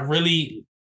 Like I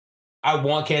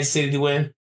want Kansas City to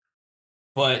win,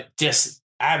 but just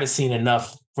I haven't seen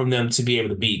enough from them to be able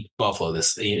to beat Buffalo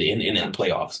this in the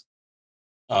playoffs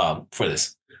for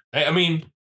this. I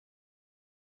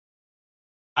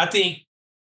think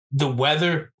the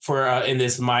weather for in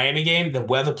this Miami game, the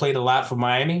weather played a lot for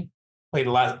Miami. Played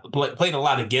a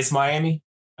lot against Miami,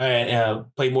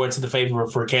 and played more into the favor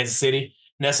for Kansas City.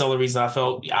 And that's the only reason I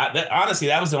felt. Honestly,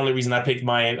 that was the only reason I picked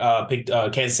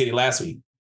Kansas City last week.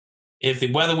 If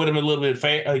the weather would have been a little bit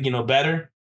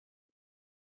better,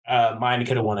 Miami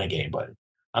could have won that game. But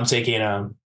I'm taking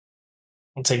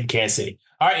Kansas City.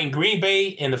 All right, in Green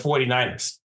Bay and the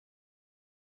 49ers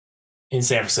in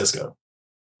San Francisco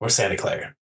or Santa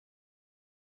Clara.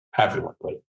 Happy one,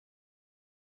 but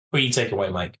who you take away,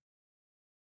 Mike?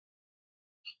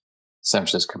 San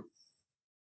Francisco.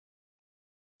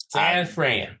 San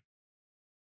Fran.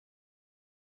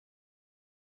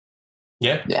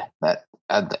 Yeah. Yeah.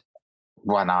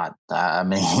 Why not?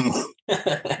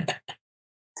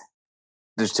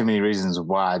 There's too many reasons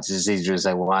why. It's just easier to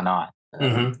say, well, why not?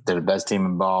 They're the best team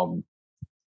in ball.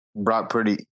 Brock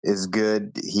Purdy is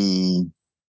good. He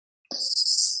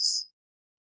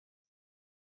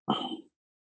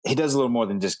does a little more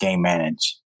than just game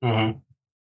manage.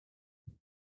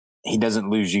 He doesn't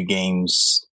lose you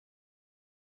games.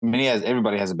 I mean,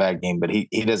 everybody has a bad game, but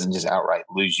he doesn't just outright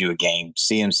lose you a game.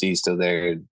 CMC is still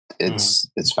there. It's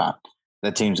fine.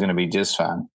 That team's going to be just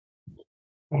fine.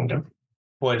 Okay.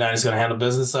 49ers is going to handle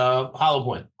business. Hollow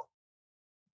Point.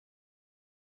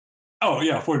 Oh,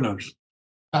 yeah, 49ers.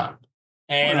 And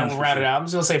I'm going to round it out. I'm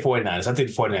just going to say 49ers. I think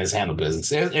the 49ers handle business.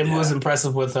 It was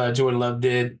impressive what Jordan Love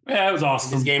did. Yeah, it was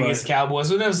awesome. His game against the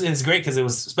Cowboys. It's great because it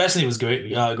was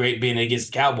great being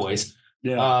against the Cowboys.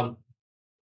 Yeah.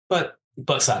 But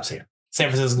buck stops here. San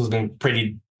Francisco's been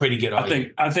pretty good. I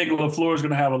think LaFleur is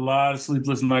going to have a lot of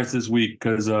sleepless nights this week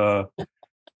because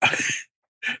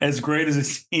as great as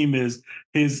his team is,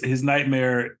 his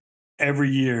nightmare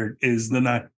every year is the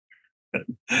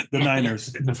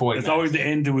Niners. It's always the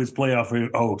end to his playoff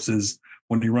hopes is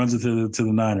when he runs into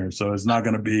the Niners. So it's not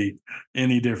going to be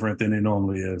any different than it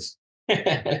normally is.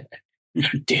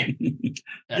 Damn.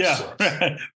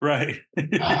 Yeah. Right.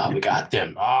 We got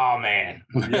them. Oh, man.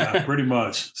 Yeah, pretty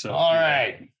much. So all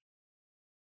right.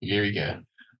 Here we go.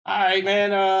 All right,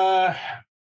 man.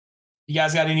 You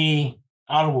guys got any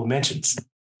honorable mentions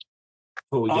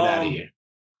before we get out of here?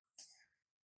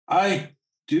 I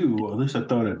do. At least I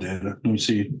thought I did. Let me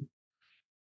see.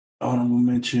 Honorable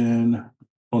mention.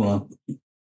 Hold on.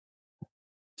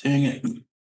 Dang it.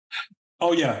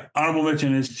 Oh, yeah. Honorable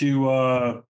mention is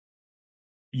to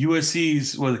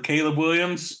USC's, Caleb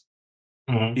Williams.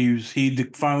 Mm-hmm. He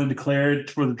finally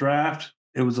declared for the draft.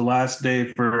 It was the last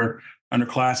day for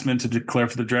underclassmen to declare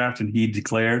for the draft, and he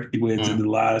declared. He waited to the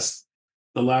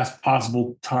last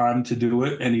possible time to do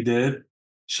it, and he did.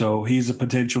 So he's a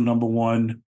potential number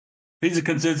one. He's a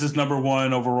consensus number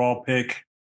one overall pick,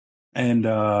 and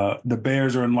the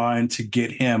Bears are in line to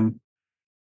get him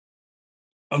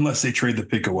unless they trade the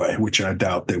pick away, which I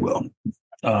doubt they will.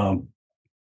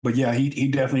 But yeah, he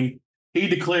definitely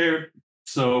declared.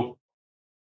 So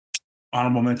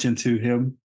honorable mention to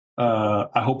him.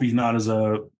 I hope he's not as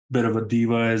a bit of a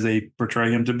diva as they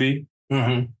portray him to be.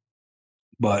 Mm-hmm.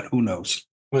 But who knows?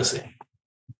 We'll see.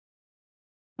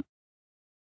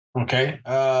 Okay.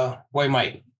 White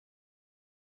Mike.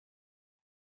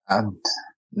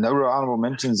 No real honorable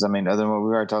mentions. I mean, other than what we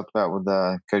already talked about with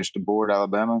Coach DeBoer at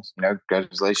Alabama.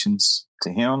 Congratulations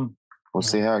to him. We'll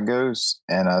see how it goes.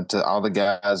 And to all the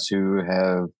guys who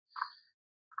have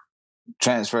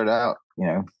transferred out,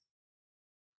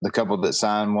 the couple that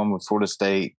signed, one with Florida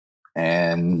State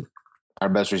and our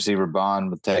best receiver,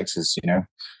 Bond, with Texas,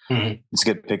 It's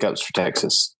good pickups for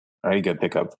Texas. Or a good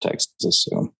pickup for Texas.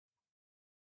 So.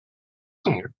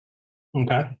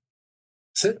 Okay.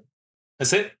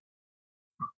 That's it?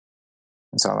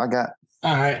 That's all I got.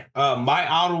 All right. My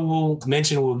honorable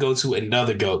mention will go to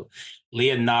another GOAT,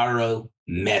 Lionel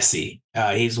Messi.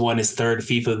 He's won his third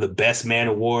FIFA The Best Man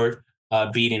Award,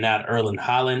 beating out Erling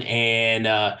Haaland and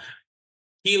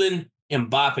Kylian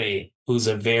Mbappe, who's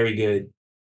a very good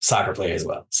soccer player as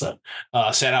well. So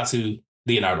shout out to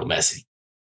Lionel Messi,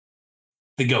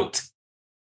 the GOAT.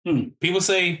 People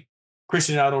say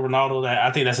Cristiano Ronaldo. That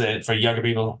I think that's it for younger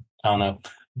people. I don't know,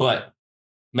 but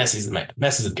Messi's the man.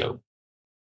 Messi's the GOAT.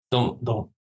 Don't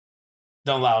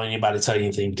allow anybody to tell you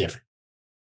anything different.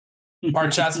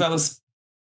 Parting shots, fellas.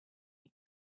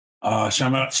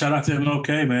 Shout out to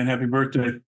MLK, man. Happy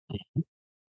birthday.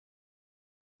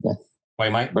 Yeah.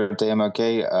 Wait, Mike. Birthday,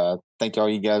 MLK. Thank all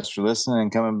you guys for listening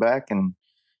and coming back, and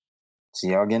see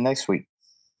y'all again next week.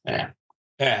 Yeah.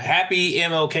 Happy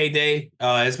MLK Day.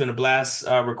 It's been a blast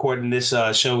recording this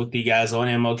show with you guys on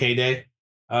MLK Day.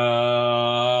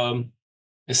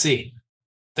 Let's see.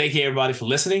 Thank you, everybody, for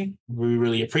listening. We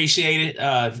really appreciate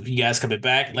it. You guys coming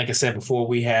back. Like I said before,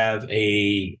 we have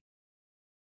a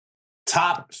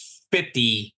top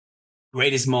 50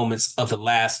 greatest moments of the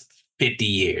last 50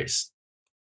 years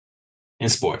in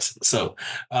sports. So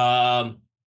be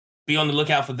on the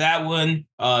lookout for that one.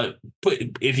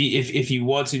 If you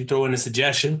want to throw in a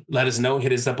suggestion, let us know.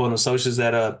 Hit us up on the socials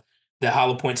that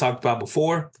Hollow Point talked about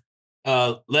before.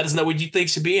 Let us know what you think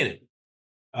should be in it.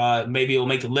 Maybe it'll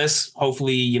make the list.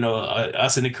 Hopefully,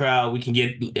 us in the crowd, we can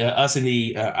get us in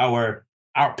the our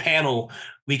panel.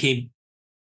 We can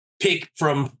pick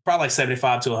from probably like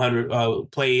 75 to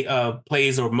 100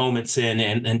 plays or moments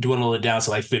and dwindle it down to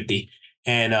like 50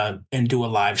 and do a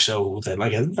live show with it,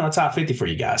 like a top 50 for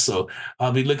you guys. So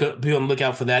be on the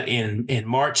lookout for that in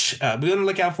March. Be on the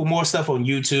lookout for more stuff on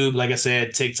YouTube. Like I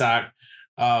said, TikTok.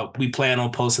 We plan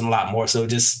on posting a lot more. So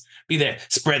just be there.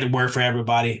 Spread the word for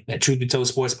everybody that Truth Be Told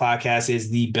Sports Podcast is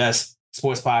the best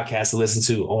sports podcast to listen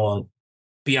to on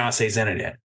Beyonce's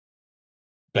internet.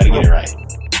 Better get it right.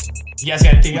 You guys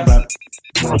got anything else?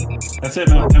 That's it,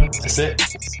 man. That's it.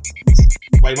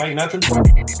 White Mike, nothing? No,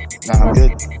 I'm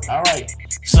good. All right.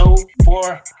 So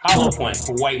for Hollow Point,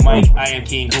 for White Mike, I am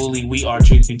King Cooley. We are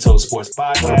Truth Be Told Sports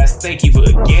Podcast. Thank you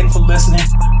again for listening.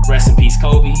 Rest in peace,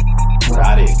 Kobe.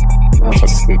 Got it.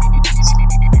 Peace.